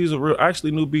 Yeah, BG's I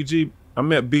actually knew BG. I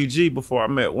met BG before I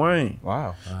met Wayne.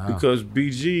 Wow. Because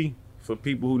BG, for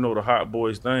people who know the Hot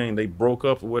Boys thing, they broke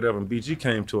up or whatever, and BG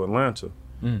came to Atlanta.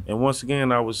 And once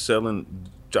again, I was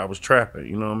trapping,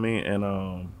 you know what I mean?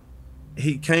 And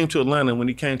he came to Atlanta. When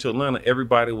he came to Atlanta,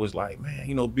 everybody was like, man,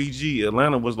 you know, BG,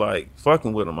 Atlanta was like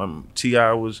fucking with him.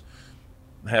 T.I.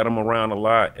 had him around a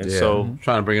lot. And so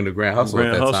trying to bring in the Grand Hustle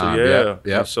Grand at that Hustle, time.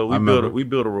 Yeah. And so we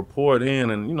built a rapport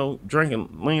in, and, you know,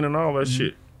 drinking lean and all that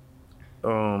shit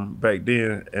back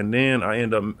then. And then I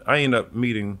end up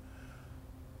meeting,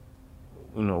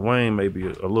 you know, Wayne maybe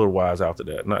a little while after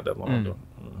that, not that long though.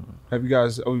 Have you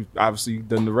guys obviously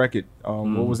done the record?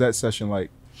 What was that session like?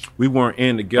 We weren't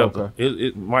in together.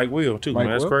 Okay. Mike Will too, Mike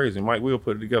man. That's Will? crazy. Mike Will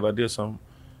put it together. I did something,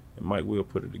 and Mike Will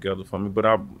put it together for me.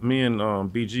 But me and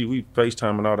BG, we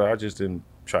FaceTime and all that. I just didn't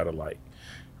try to like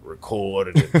record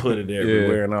it and put it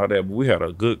everywhere and all that. But we had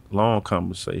a good long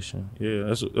conversation. Yeah,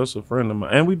 that's a friend of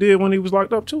mine, and we did when he was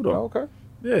locked up too, though. Oh, okay.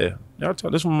 Yeah,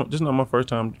 this is not my first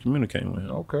time communicating with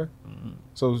him. Okay.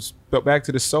 So back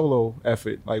to the solo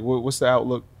effort. Like, what's the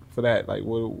outlook for that? Like,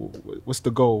 what's the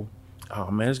goal? Oh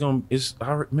man,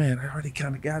 I already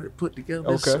kind of got it put together.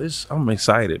 Okay. I'm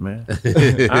excited, man.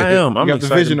 I am. I'm you got excited.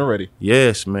 the vision already.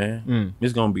 Yes, man.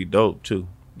 It's gonna be dope too.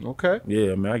 Okay.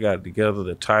 Yeah, man. I got it together.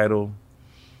 The title.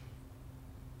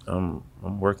 I'm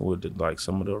working with like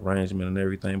some of the arrangement and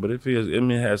everything, but it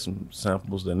has some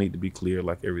samples that need to be clear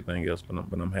like everything else.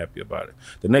 But I'm happy about it.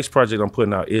 The next project I'm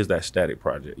putting out is that static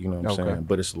project. You know what I'm saying?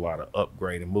 But it's a lot of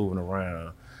upgrading, moving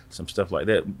around, some stuff like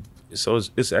that. So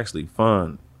it's actually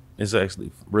fun. It's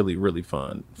actually really, really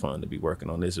fun to be working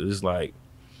on this. It's like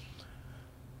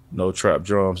no trap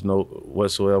drums, no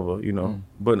whatsoever, you know.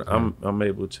 But I'm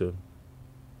able to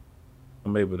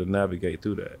navigate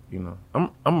through that, you know.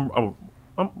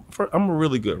 I'm a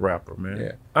really good rapper, man.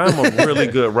 Yeah. I'm a really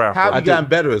good rapper. How have you gotten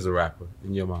better as a rapper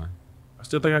in your mind? I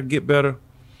still think I get better.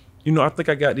 You know, I think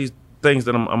I got these things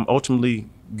that I'm ultimately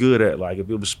good at. Like if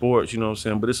it was sports, you know what I'm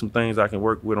saying? But there's some things I can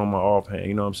work with on my offhand,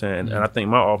 you know what I'm saying? And I think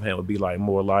my offhand would be like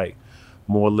more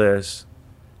or less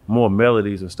more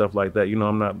melodies and stuff like that. You know,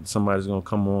 I'm not somebody's gonna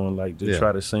come on like to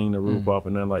try to sing the roof off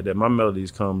and nothing like that. My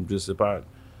melodies come just if I,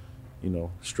 you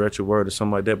know, stretch a word or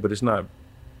something like that, but it's not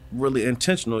really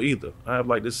intentional either. I have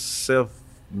like this self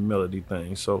melody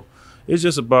thing. So it's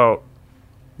just about,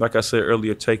 like I said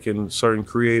earlier, taking certain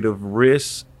creative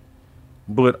risks,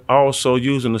 but also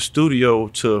using the studio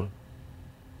to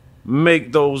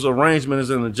make those arrangements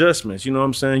and adjustments. You know what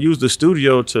I'm saying? Use the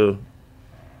studio to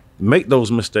make those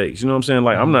mistakes. You know what I'm saying?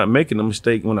 Like I'm not making a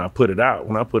mistake when I put it out.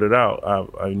 When I put it out,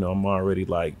 I you know, I'm already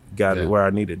like got it where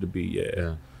I needed to be.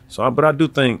 Yeah. So, but I do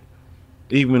think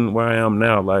even where I am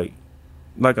now, like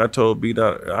I told B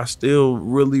Dot, I still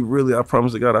really, I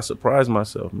promise to God, I surprise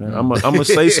myself, man. I'm gonna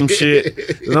say some shit,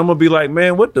 and I'm gonna be like,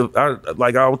 man, what the?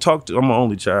 I'll talk to. I'm an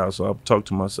only child, so I'll talk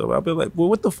to myself. I'll be like, well,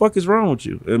 what the fuck is wrong with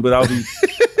you? But I'll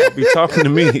be talking to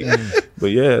me.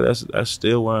 But yeah, that's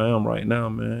still where I am right now,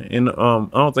 man. And I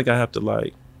don't think I have to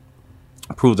like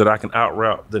prove that I can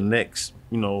out-rap the next,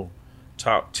 you know,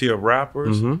 top tier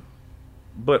rappers.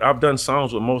 But I've done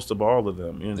songs with most of all of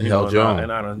them, and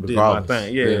I done did my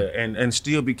thing, and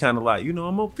still be kind of like, you know,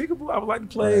 I'm more pickable. I would like to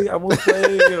play. I want to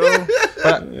play, you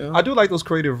know. I do like those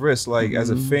creative risks, like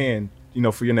as a fan, you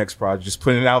know, for your next project, just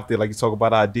putting it out there, like you talk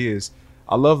about ideas.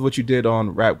 I love what you did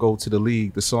on Rap Go to the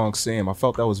League, the song Sam. I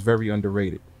felt that was very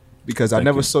underrated because I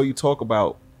never saw you talk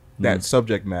about that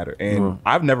subject matter. And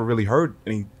I've never really heard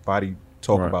anybody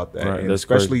talk about that. And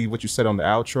especially what you said on the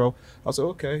outro. I was like,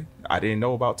 okay, I didn't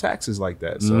know about taxes like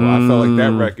that. So I felt like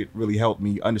that record really helped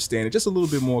me understand it just a little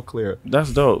bit more clear.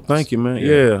 That's dope. Thank you, man.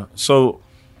 Yeah. So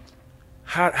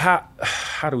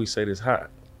how do we say this?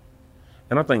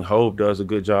 And I think Hov does a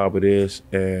good job of this,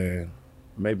 and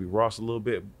maybe Ross a little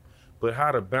bit, but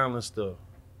how to balance a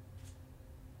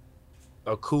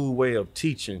cool way of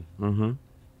teaching.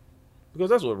 Because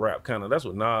that's what that's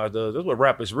what Nas does. That's what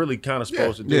rap is really kind of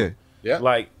supposed to do. Yeah.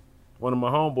 Like one of my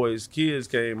homeboys' kids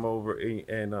came over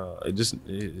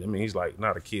and he's like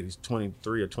not a kid, he's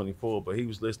 23 or 24, but he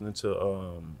was listening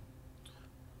to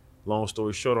Long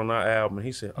Story Short on our album, and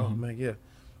he said, oh man, yeah,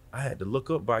 I had to look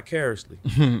up vicariously.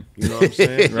 You know what I'm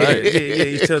saying? Right. Yeah.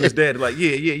 He's telling his dad, like,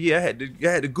 yeah. I had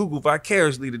to Google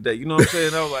vicariously today. You know what I'm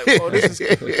saying? I was like, oh, this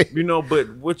is, but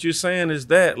what you're saying is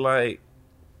that, like,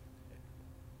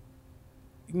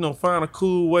 find a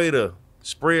cool way to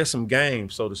spread some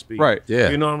game, so to speak. Right. Yeah.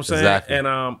 You know what I'm saying? Exactly. And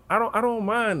I don't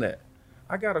mind that.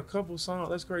 I got a couple songs.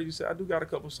 That's crazy you said. I do got a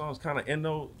couple songs kind of in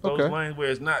those lanes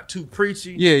where it's not too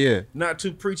preachy. Yeah. Not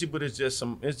too preachy, but it's just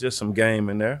some game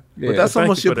in there. Yeah. But that's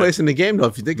almost your place in the game, though.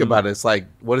 If you think Mm-hmm. about it, it's like,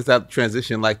 what is that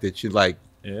transition like that you like?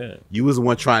 Yeah. You was the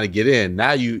one trying to get in.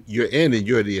 Now you're in, and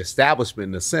you're the establishment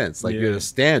in a sense. Like you're the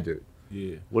standard.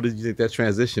 Yeah. What did you think that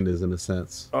transition is in a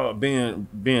sense? Being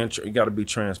you got to be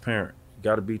transparent. You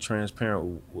got to be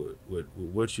transparent with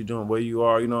what you're doing, where you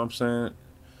are. You know what I'm saying?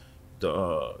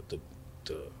 The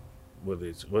whether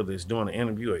it's doing an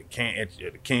interview at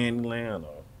the Candyland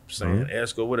or saying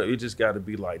Esco, whatever, it just got to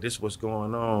be like, this what's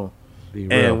going on.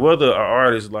 And whether an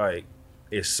artist like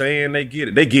is saying they get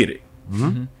it.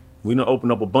 We done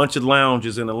opened up a bunch of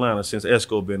lounges in Atlanta since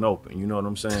Esco been open. You know what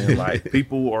I'm saying? Like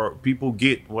people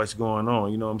get what's going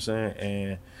on. You know what I'm saying?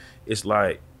 And it's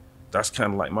like, that's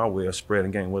kind of like my way of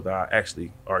spreading game, whether I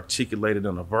actually articulate it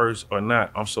in a verse or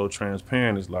not. I'm so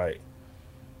transparent. It's like,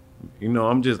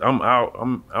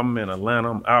 I'm in Atlanta.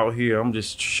 I'm out here. I'm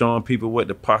just showing people what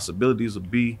the possibilities will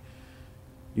be.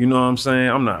 You know what I'm saying?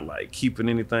 I'm not like keeping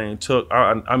anything tucked.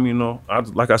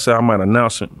 Like I said, I might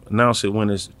announce it when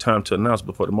it's time to announce.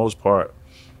 But for the most part,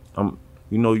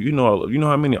 you know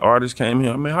how many artists came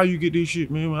here. I mean, how you get this shit,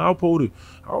 man? I'll pull to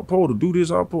do this.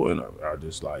 And I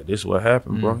just like, this is what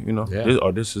happened, bro.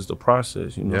 This is the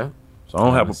process. Yeah. So I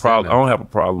don't have a problem. I don't have a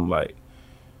problem like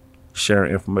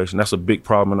sharing information. That's a big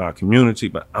problem in our community,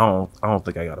 but I don't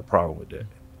think I got a problem with that.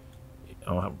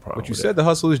 I don't have a problem. But you said the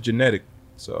hustle is genetic,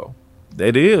 so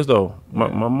it is though. My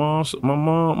mom. Obviously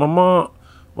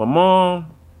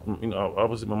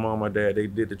my mom, my dad, they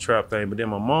did the trap thing, but then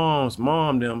my mom's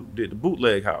mom them did the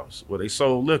bootleg house where they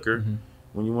sold liquor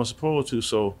when you weren't supposed to.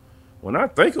 So when I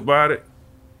think about it,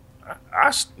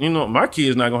 I my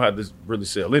kid's not gonna have to really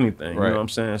sell anything. Right. You know what I'm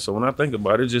saying? So when I think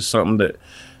about it, it's just something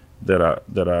that I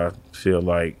feel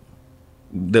like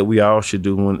that we all should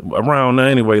do around now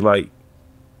anyway. Like,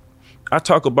 I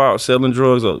talk about selling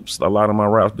drugs a lot of my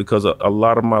raps because a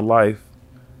lot of my life,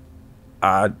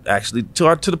 I actually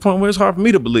to the point where it's hard for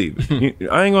me to believe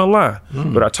it. I ain't gonna lie,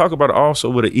 but I talk about it also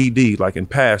with an ED, like in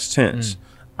past tense.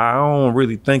 I don't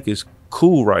really think it's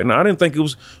cool right now. I didn't think it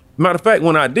was. Matter of fact,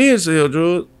 when I did sell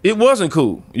drugs, it wasn't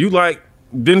cool. You like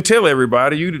didn't tell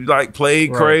everybody. You like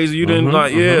played crazy. You didn't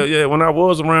yeah. When I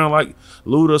was around like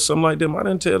Luda or something like them, I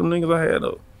didn't tell them niggas I had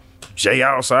a Jay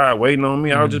outside waiting on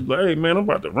me. I was just like, hey man, I'm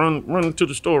about to run to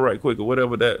the store right quick or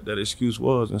whatever that excuse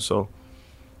was. And so,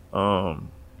 and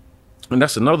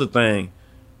that's another thing.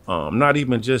 Not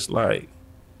even just like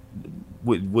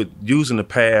with using the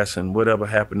past and whatever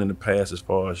happened in the past as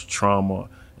far as trauma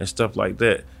and stuff like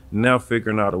that. Now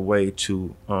figuring out a way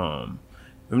to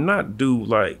not do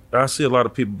like, I see a lot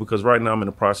of people, because right now I'm in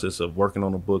the process of working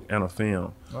on a book and a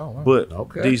film. Oh, wow. But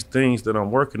these things that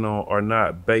I'm working on are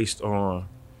not based on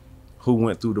who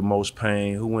went through the most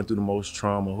pain, who went through the most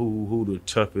trauma, who the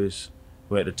toughest,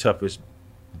 who had the toughest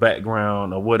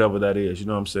background or whatever that is. You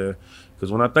know what I'm saying?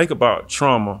 Because when I think about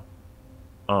trauma,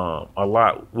 a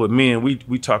lot with men, we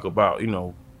talk about,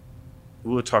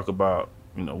 we'll talk about,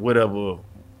 whatever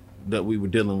that we were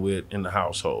dealing with in the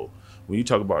household. When you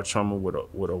talk about trauma with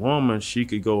a woman, she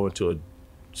could go into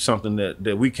something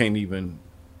that we can't even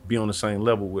be on the same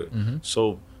level with.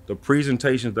 So the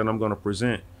presentations that I'm going to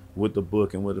present with the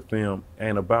book and with the film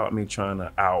ain't about me trying to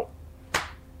out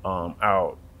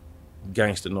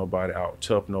gangster nobody, out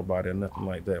tough nobody, or nothing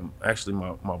like that.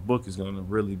 Actually, my book is going to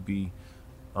really be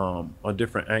a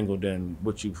different angle than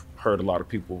what you've heard a lot of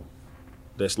people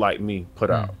that's like me put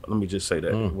out. Let me just say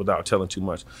that without telling too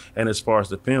much. And as far as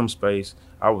the film space,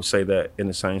 I would say that in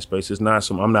the same space. It's not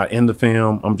some. I'm not in the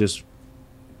film. I'm just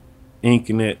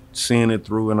inking it, seeing it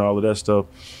through, and all of that stuff.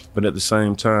 But at the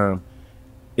same time,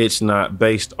 it's not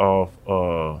based off.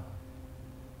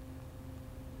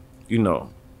 You know,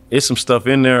 it's some stuff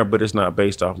in there, but it's not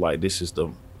based off like this is the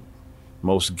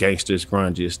most gangsters,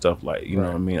 grungiest stuff. Like you know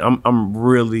what I mean. I'm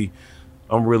really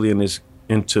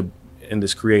in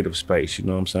this creative space. You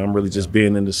know what I'm saying. I'm really just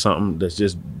being into something that's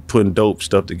just putting dope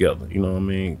stuff together. You know what I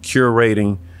mean.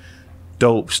 Curating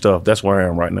dope stuff. That's where I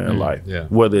am right now in life. Yeah.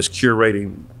 Whether it's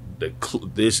curating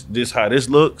this how this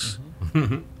looks.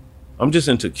 I'm just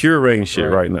into curating shit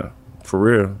right now. For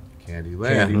real.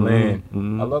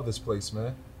 Candyland. I love this place,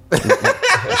 man.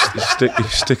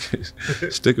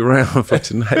 Stick around for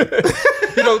tonight.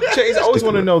 You know, Chainz, I always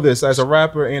want to know this as a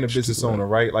rapper and a business owner,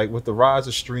 right? Like with the rise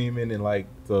of streaming and like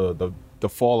the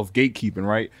fall of gatekeeping,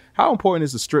 right? How important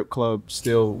is the strip club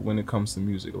still when it comes to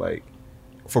music? Like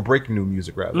for breaking new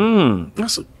music, rather.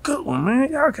 That's a good one,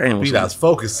 man. Y'all came with some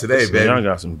focus today, baby. Y'all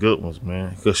got some good ones,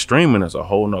 man. Because streaming is a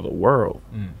whole nother world.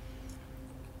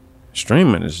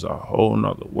 Streaming is a whole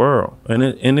nother world, and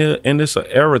it's an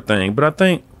era thing. But I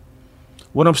think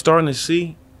what I'm starting to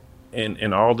see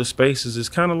in all the spaces is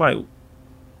kind of like,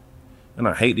 and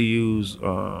I hate to use,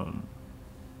 let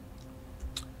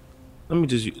me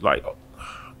just like,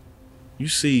 you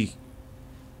see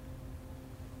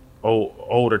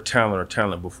older talent or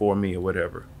talent before me or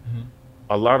whatever.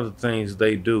 A lot of the things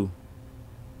they do,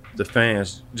 the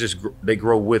fans they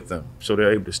grow with them, so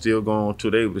they're able to still go on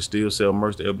tour, they're able to still sell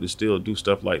merch, they're able to still do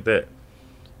stuff like that.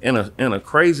 In a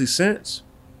crazy sense,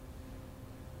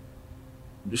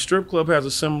 the strip club has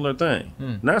a similar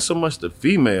thing. Not so much the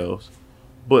females,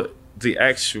 but the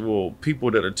actual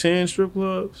people that attend strip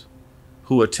clubs,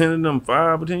 who attended them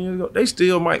 5 or 10 years ago, they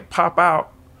still might pop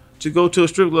out to go to a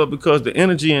strip club because the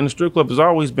energy in the strip club has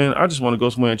always been, I just want to go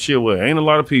somewhere and chill where ain't a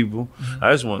lot of people.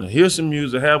 I just want to hear some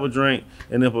music, have a drink,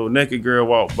 and if a naked girl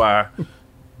walk by,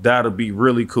 that'll be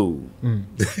really cool.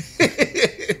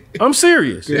 I'm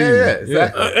serious. Yeah,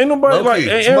 exactly. Ain't nobody low like,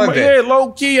 key.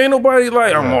 Low key. Ain't nobody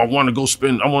like, I want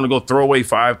to go throw away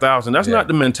 5,000. That's not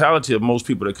the mentality of most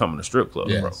people that come in the strip club,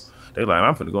 bro. They like,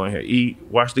 I'm finna go in here, eat,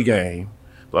 watch the game,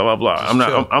 blah blah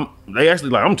blah. They actually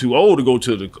like, I'm too old to go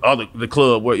to the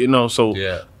club where, you know. So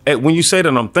when you say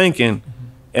that, I'm thinking,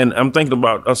 and I'm thinking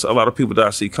about us, a lot of people that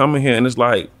I see coming here, and it's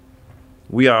like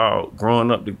we all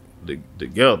growing up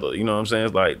together. You know what I'm saying?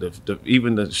 It's like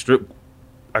even the strip,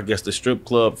 I guess the strip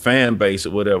club fan base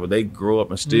or whatever, they grow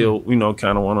up and still, you know,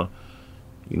 kind of want to,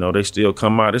 you know, they still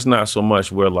come out. It's not so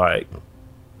much where like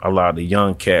a lot of the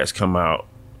young cats come out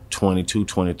 22,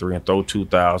 23 and throw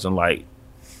 2,000 like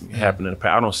happened in the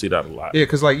past. I don't see that a lot. Yeah,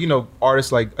 because like, you know,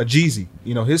 artists like a Jeezy,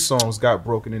 you know, his songs got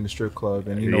broken in the strip club,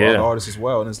 and you know, other artists as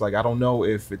well. And it's like, I don't know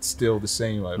if it's still the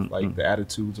same, like the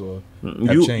attitudes or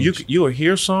have changed. You will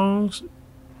hear songs,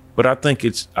 but I think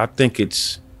it's I don't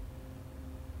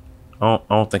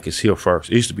think it's here first.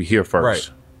 It used to be here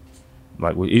first.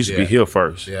 Right. Like it used to be here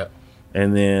first. Yeah.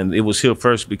 And then it was here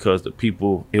first because the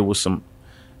people, it was some,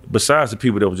 besides the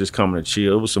people that were just coming to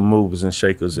chill, it was some movers and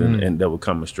shakers and that would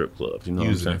come to strip clubs. You know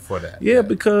using what I'm it for that. Yeah,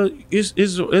 because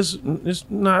it's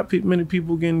not many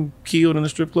people getting killed in the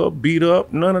strip club, beat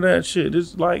up, none of that shit.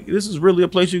 It's like, this is really a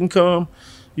place you can come.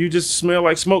 You just smell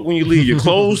like smoke when you leave. Your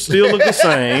clothes still look the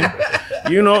same.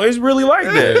 You know, it's really like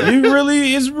that.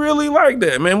 It's really like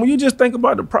that, man. When you just think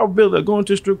about the probability of going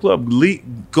to a strip club,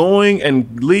 going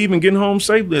and leaving, getting home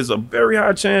safely, there's a very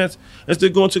high chance instead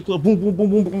of going to the club, boom, boom, boom,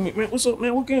 boom, boom, man, what's up,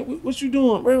 man? What you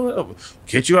doing, man?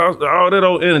 Get you out all that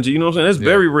old energy, you know what I'm saying? That's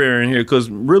very rare in here because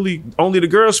really only the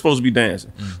girls supposed to be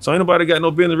dancing. So ain't nobody got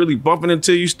no business really bumping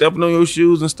into you, stepping on your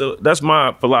shoes and stuff. That's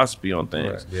my philosophy on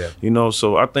things. Right, yeah. You know,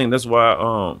 so I think that's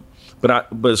why,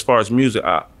 but as far as music,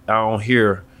 I don't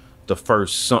hear the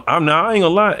first song. I ain't gonna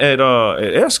lie, at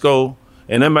Esco,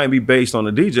 and that might be based on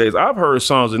the DJs, I've heard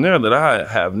songs in there that I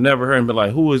have never heard and been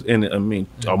like, who is in it? I mean,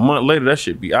 a month later, that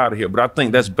should be out of here. But I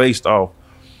think that's based off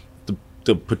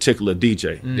the particular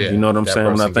DJ. You know what I'm saying?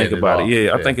 When I think about it.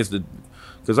 Yeah, I think it's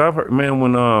because I've heard, man,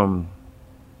 when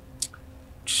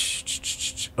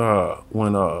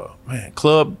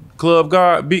Club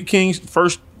God, Beat King's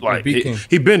first, like,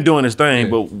 he been doing his thing,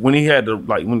 but when he had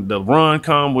when the run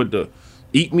come with the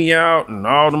Eat Me Out and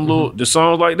all them little the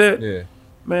songs like that,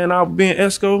 man, I would be in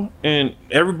Esco and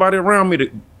everybody around me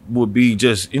that would be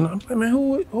just, you know, I'm like, man,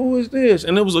 who is this?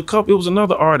 And it was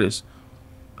another artist,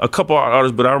 a couple of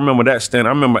artists, but I remember that stand.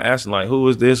 I remember asking like, who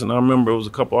is this? And I remember it was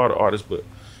a couple other artists, but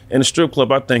in the strip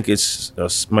club, I think it's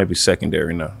maybe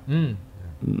secondary now.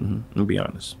 To be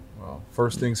honest. Well,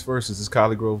 First things first, this is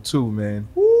College Grove 2, man.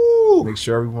 Woo! Make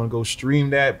sure everyone go stream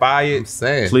that, buy it. I'm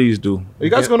saying. Please do. Are you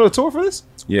guys going to a tour for this?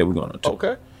 Yeah, we're going on a tour.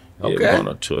 Okay. Yeah, we're going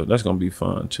on a tour. That's going to be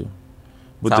fun, too.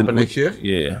 Top of next year?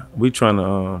 Yeah. We trying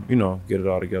to, get it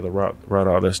all together, write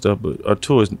all that stuff. But a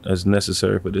tour is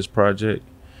necessary for this project.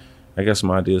 I got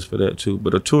some ideas for that, too.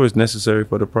 But a tour is necessary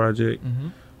for the project.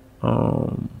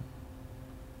 Mm-hmm.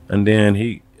 And then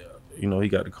he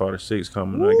got the Carter 6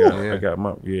 coming. I got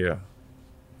my,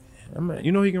 I mean,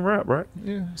 he can rap, right?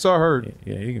 Yeah, so I heard.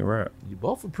 Yeah, he can rap. You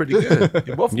both are pretty good.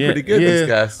 You both are pretty good, these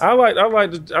guys. I like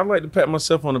to pat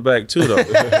myself on the back too, though.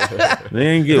 They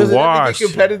ain't get Does washed. It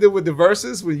get competitive with the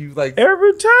verses when you like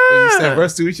every time? When you say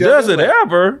verse to each other. Does it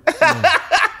ever?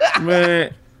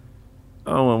 Man,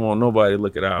 I don't want nobody to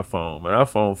look at our phone. Man, our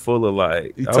phone full of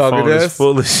like. You our talking phone to is us?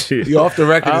 full of shit. You off the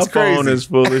record? It's crazy. Our phone is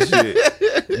full of shit.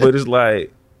 But it's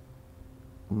like,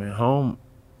 man, home.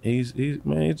 He's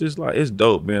man. It's just like it's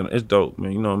dope, man. It's dope,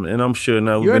 man. You know, and I'm sure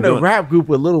now you're in a rap group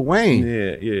with Lil Wayne.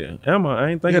 Yeah. Am I? I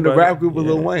ain't thinking. You're in about the rap it. group with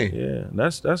Lil Wayne. Yeah,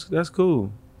 that's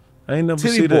cool. I ain't never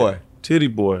Titty see Boy. that. Titty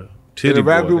Boy. In the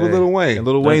rap group with Lil Wayne. And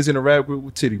Lil Wayne's in the rap group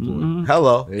with Titty Boy. Mm-hmm.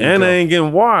 Hello. And I ain't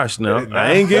getting washed now.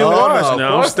 I ain't getting washed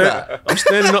now. I'm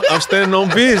standing on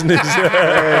business. I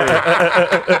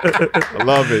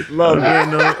love it.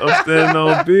 I'm standing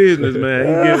on business, man.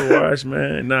 He getting washed,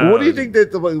 man. Nah. What do you think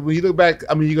that when you look back?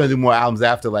 I mean, you're gonna do more albums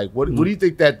after. Like, what do you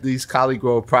think that these College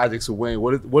Grove projects will win?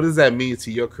 What does that mean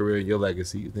to your career and your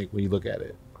legacy? You think when you look at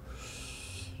it?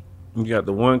 You got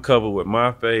the one cover with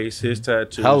my face, his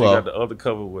tattoos. Hello. You got the other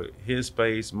cover with his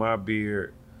face, my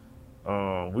beard.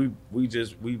 We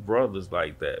brothers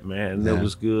like that, man. And it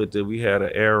was good that we had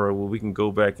an era where we can go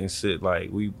back and sit like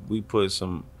we put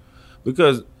some,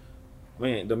 because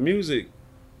man, the music,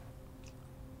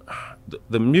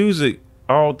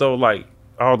 although like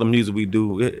all the music we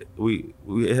do, it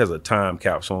has a time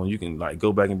capsule, and you can like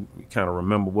go back and kind of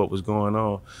remember what was going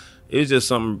on. It's just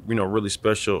something, really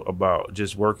special about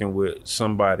just working with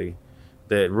somebody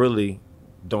that really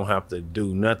don't have to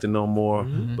do nothing no more,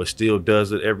 but still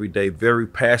does it every day very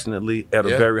passionately at a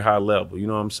very high level. You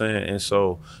know what I'm saying? And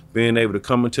so being able to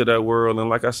come into that world and,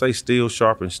 like I say, steel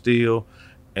sharpen steel,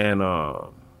 and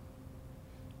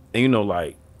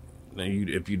like,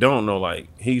 if you don't know, like,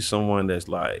 he's someone that's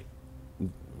like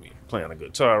playing a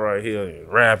guitar right here and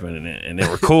rapping and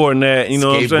then recording that, you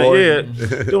know what I'm saying?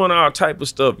 Yeah, doing all type of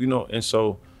stuff, and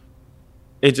so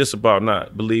it's just about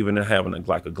not believing in having a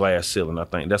glass ceiling. I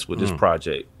think that's what this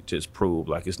project just proved.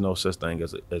 Like, it's no such thing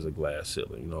as a glass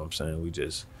ceiling. You know what I'm saying? We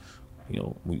just,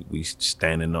 we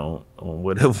standing on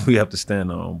whatever we have to stand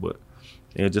on. But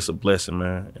it's just a blessing,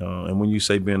 man. And when you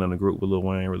say being in a group with Lil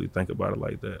Wayne, really think about it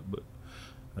like that. But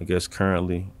I guess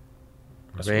currently,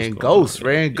 Ran Ghost,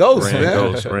 man. Ghost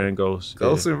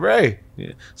and Ray.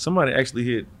 Yeah. Somebody actually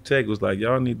hit Tech was like,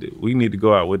 we need to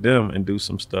go out with them and do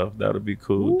some stuff. That would be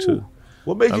cool too.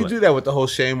 What made you do that with the whole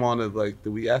Shame on it? Like, did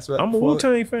we ask about? I'm a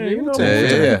Wu-Tang fan. I'm a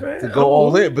Wu-Tang fan. To go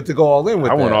all in, but to go all in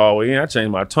with I went all in. I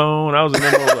changed my tone. I was in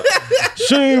there like,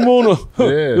 shame on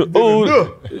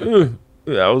the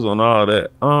I was on all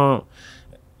that.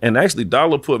 And actually,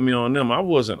 Dollar put me on them. I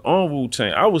wasn't on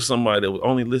Wu-Tang. I was somebody that was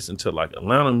only listening to like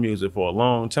Atlanta music for a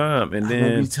long time. And then I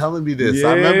remember you telling me this.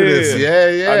 I remember this.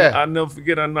 Yeah. I never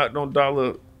forget. I knocked on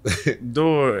Dollar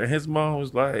door, and his mom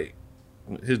was like,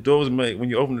 his door was made. When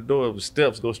you open the door, it was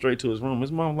steps go straight to his room.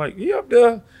 His mom was like, "You up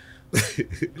there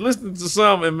listening to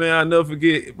something?" Man, I never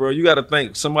forget, bro. You got to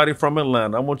think somebody from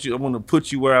Atlanta. I want to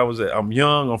put you where I was at. I'm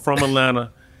young. I'm from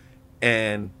Atlanta,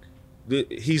 and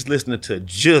he's listening to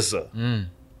Jizza.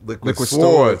 Liquid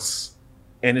Swords.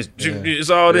 And it's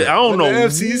all that. I don't know.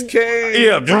 MCs came.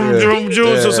 Yeah.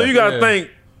 So you got to think,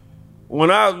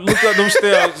 when I look up them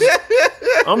steps,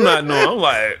 I'm not knowing. I'm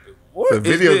like, what? It's a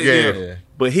video game. Yeah.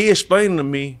 But he explained to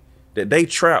me that they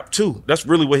trap too. That's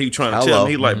really what he trying to tell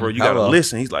me. He like, bro, you got to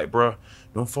listen. He's like, bro,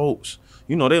 them folks,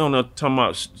 they on there talking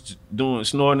about doing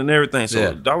snorting and everything.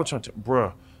 So Dollar trying to,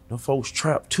 bro, them folks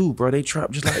trap too, bro. They trap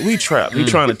just like we trap. He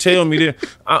trying to tell me that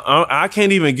I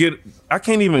can't even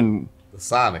the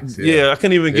Sonics. I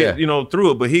can't even get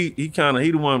through it. But he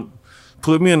the one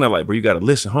put me in there like, bro, you got to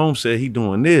listen. Holmes said he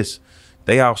doing this.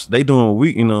 They doing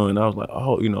weak, and I was like,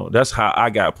 oh, that's how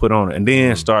I got put on it, and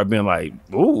then started being like,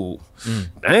 ooh,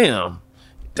 damn,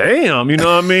 you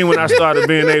know what I mean? When I started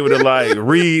being able to like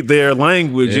read their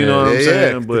language, you know what I'm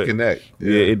saying? But connect,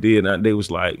 it did. They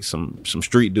was like some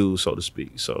street dudes, so to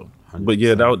speak. So, 100%.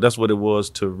 But that's what it was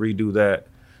to redo that,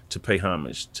 to pay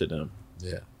homage to them.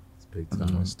 Yeah, it's big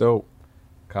time. That's dope.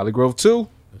 College Grove 2.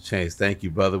 Chainz, thank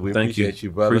you, brother. We appreciate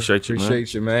you, brother.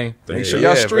 Appreciate you, man. Make sure Yeah,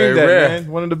 y'all stream that, rare.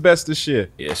 man. One of the best this year.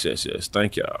 Yes.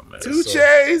 Thank y'all, man. 2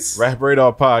 Chainz. Rap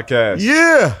Radar Podcast.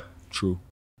 Yeah. True.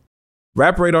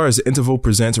 Rap Radar is an Interval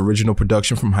Presents original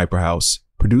production from Hyperhouse,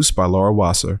 produced by Laura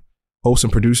Wasser. Hosts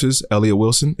and producers, Elliot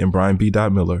Wilson and Brian B.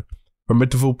 Miller. From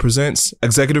Interval Presents,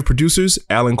 executive producers,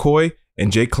 Alan Coy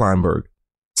and Jake Kleinberg.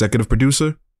 Executive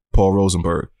producer, Paul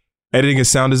Rosenberg. Editing and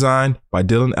sound design by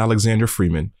Dylan Alexander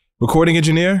Freeman. Recording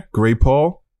engineer, Gray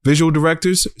Paul. Visual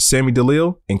directors, Sammy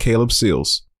DeLille and Caleb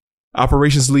Seals.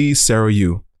 Operations lead, Sarah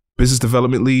Yu. Business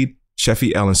development lead,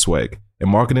 Sheffy Ellensweg. And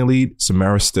marketing lead,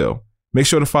 Samara Still. Make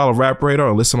sure to follow Rap Radar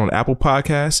and listen on Apple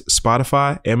Podcasts,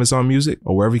 Spotify, Amazon Music,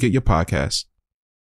 or wherever you get your podcasts.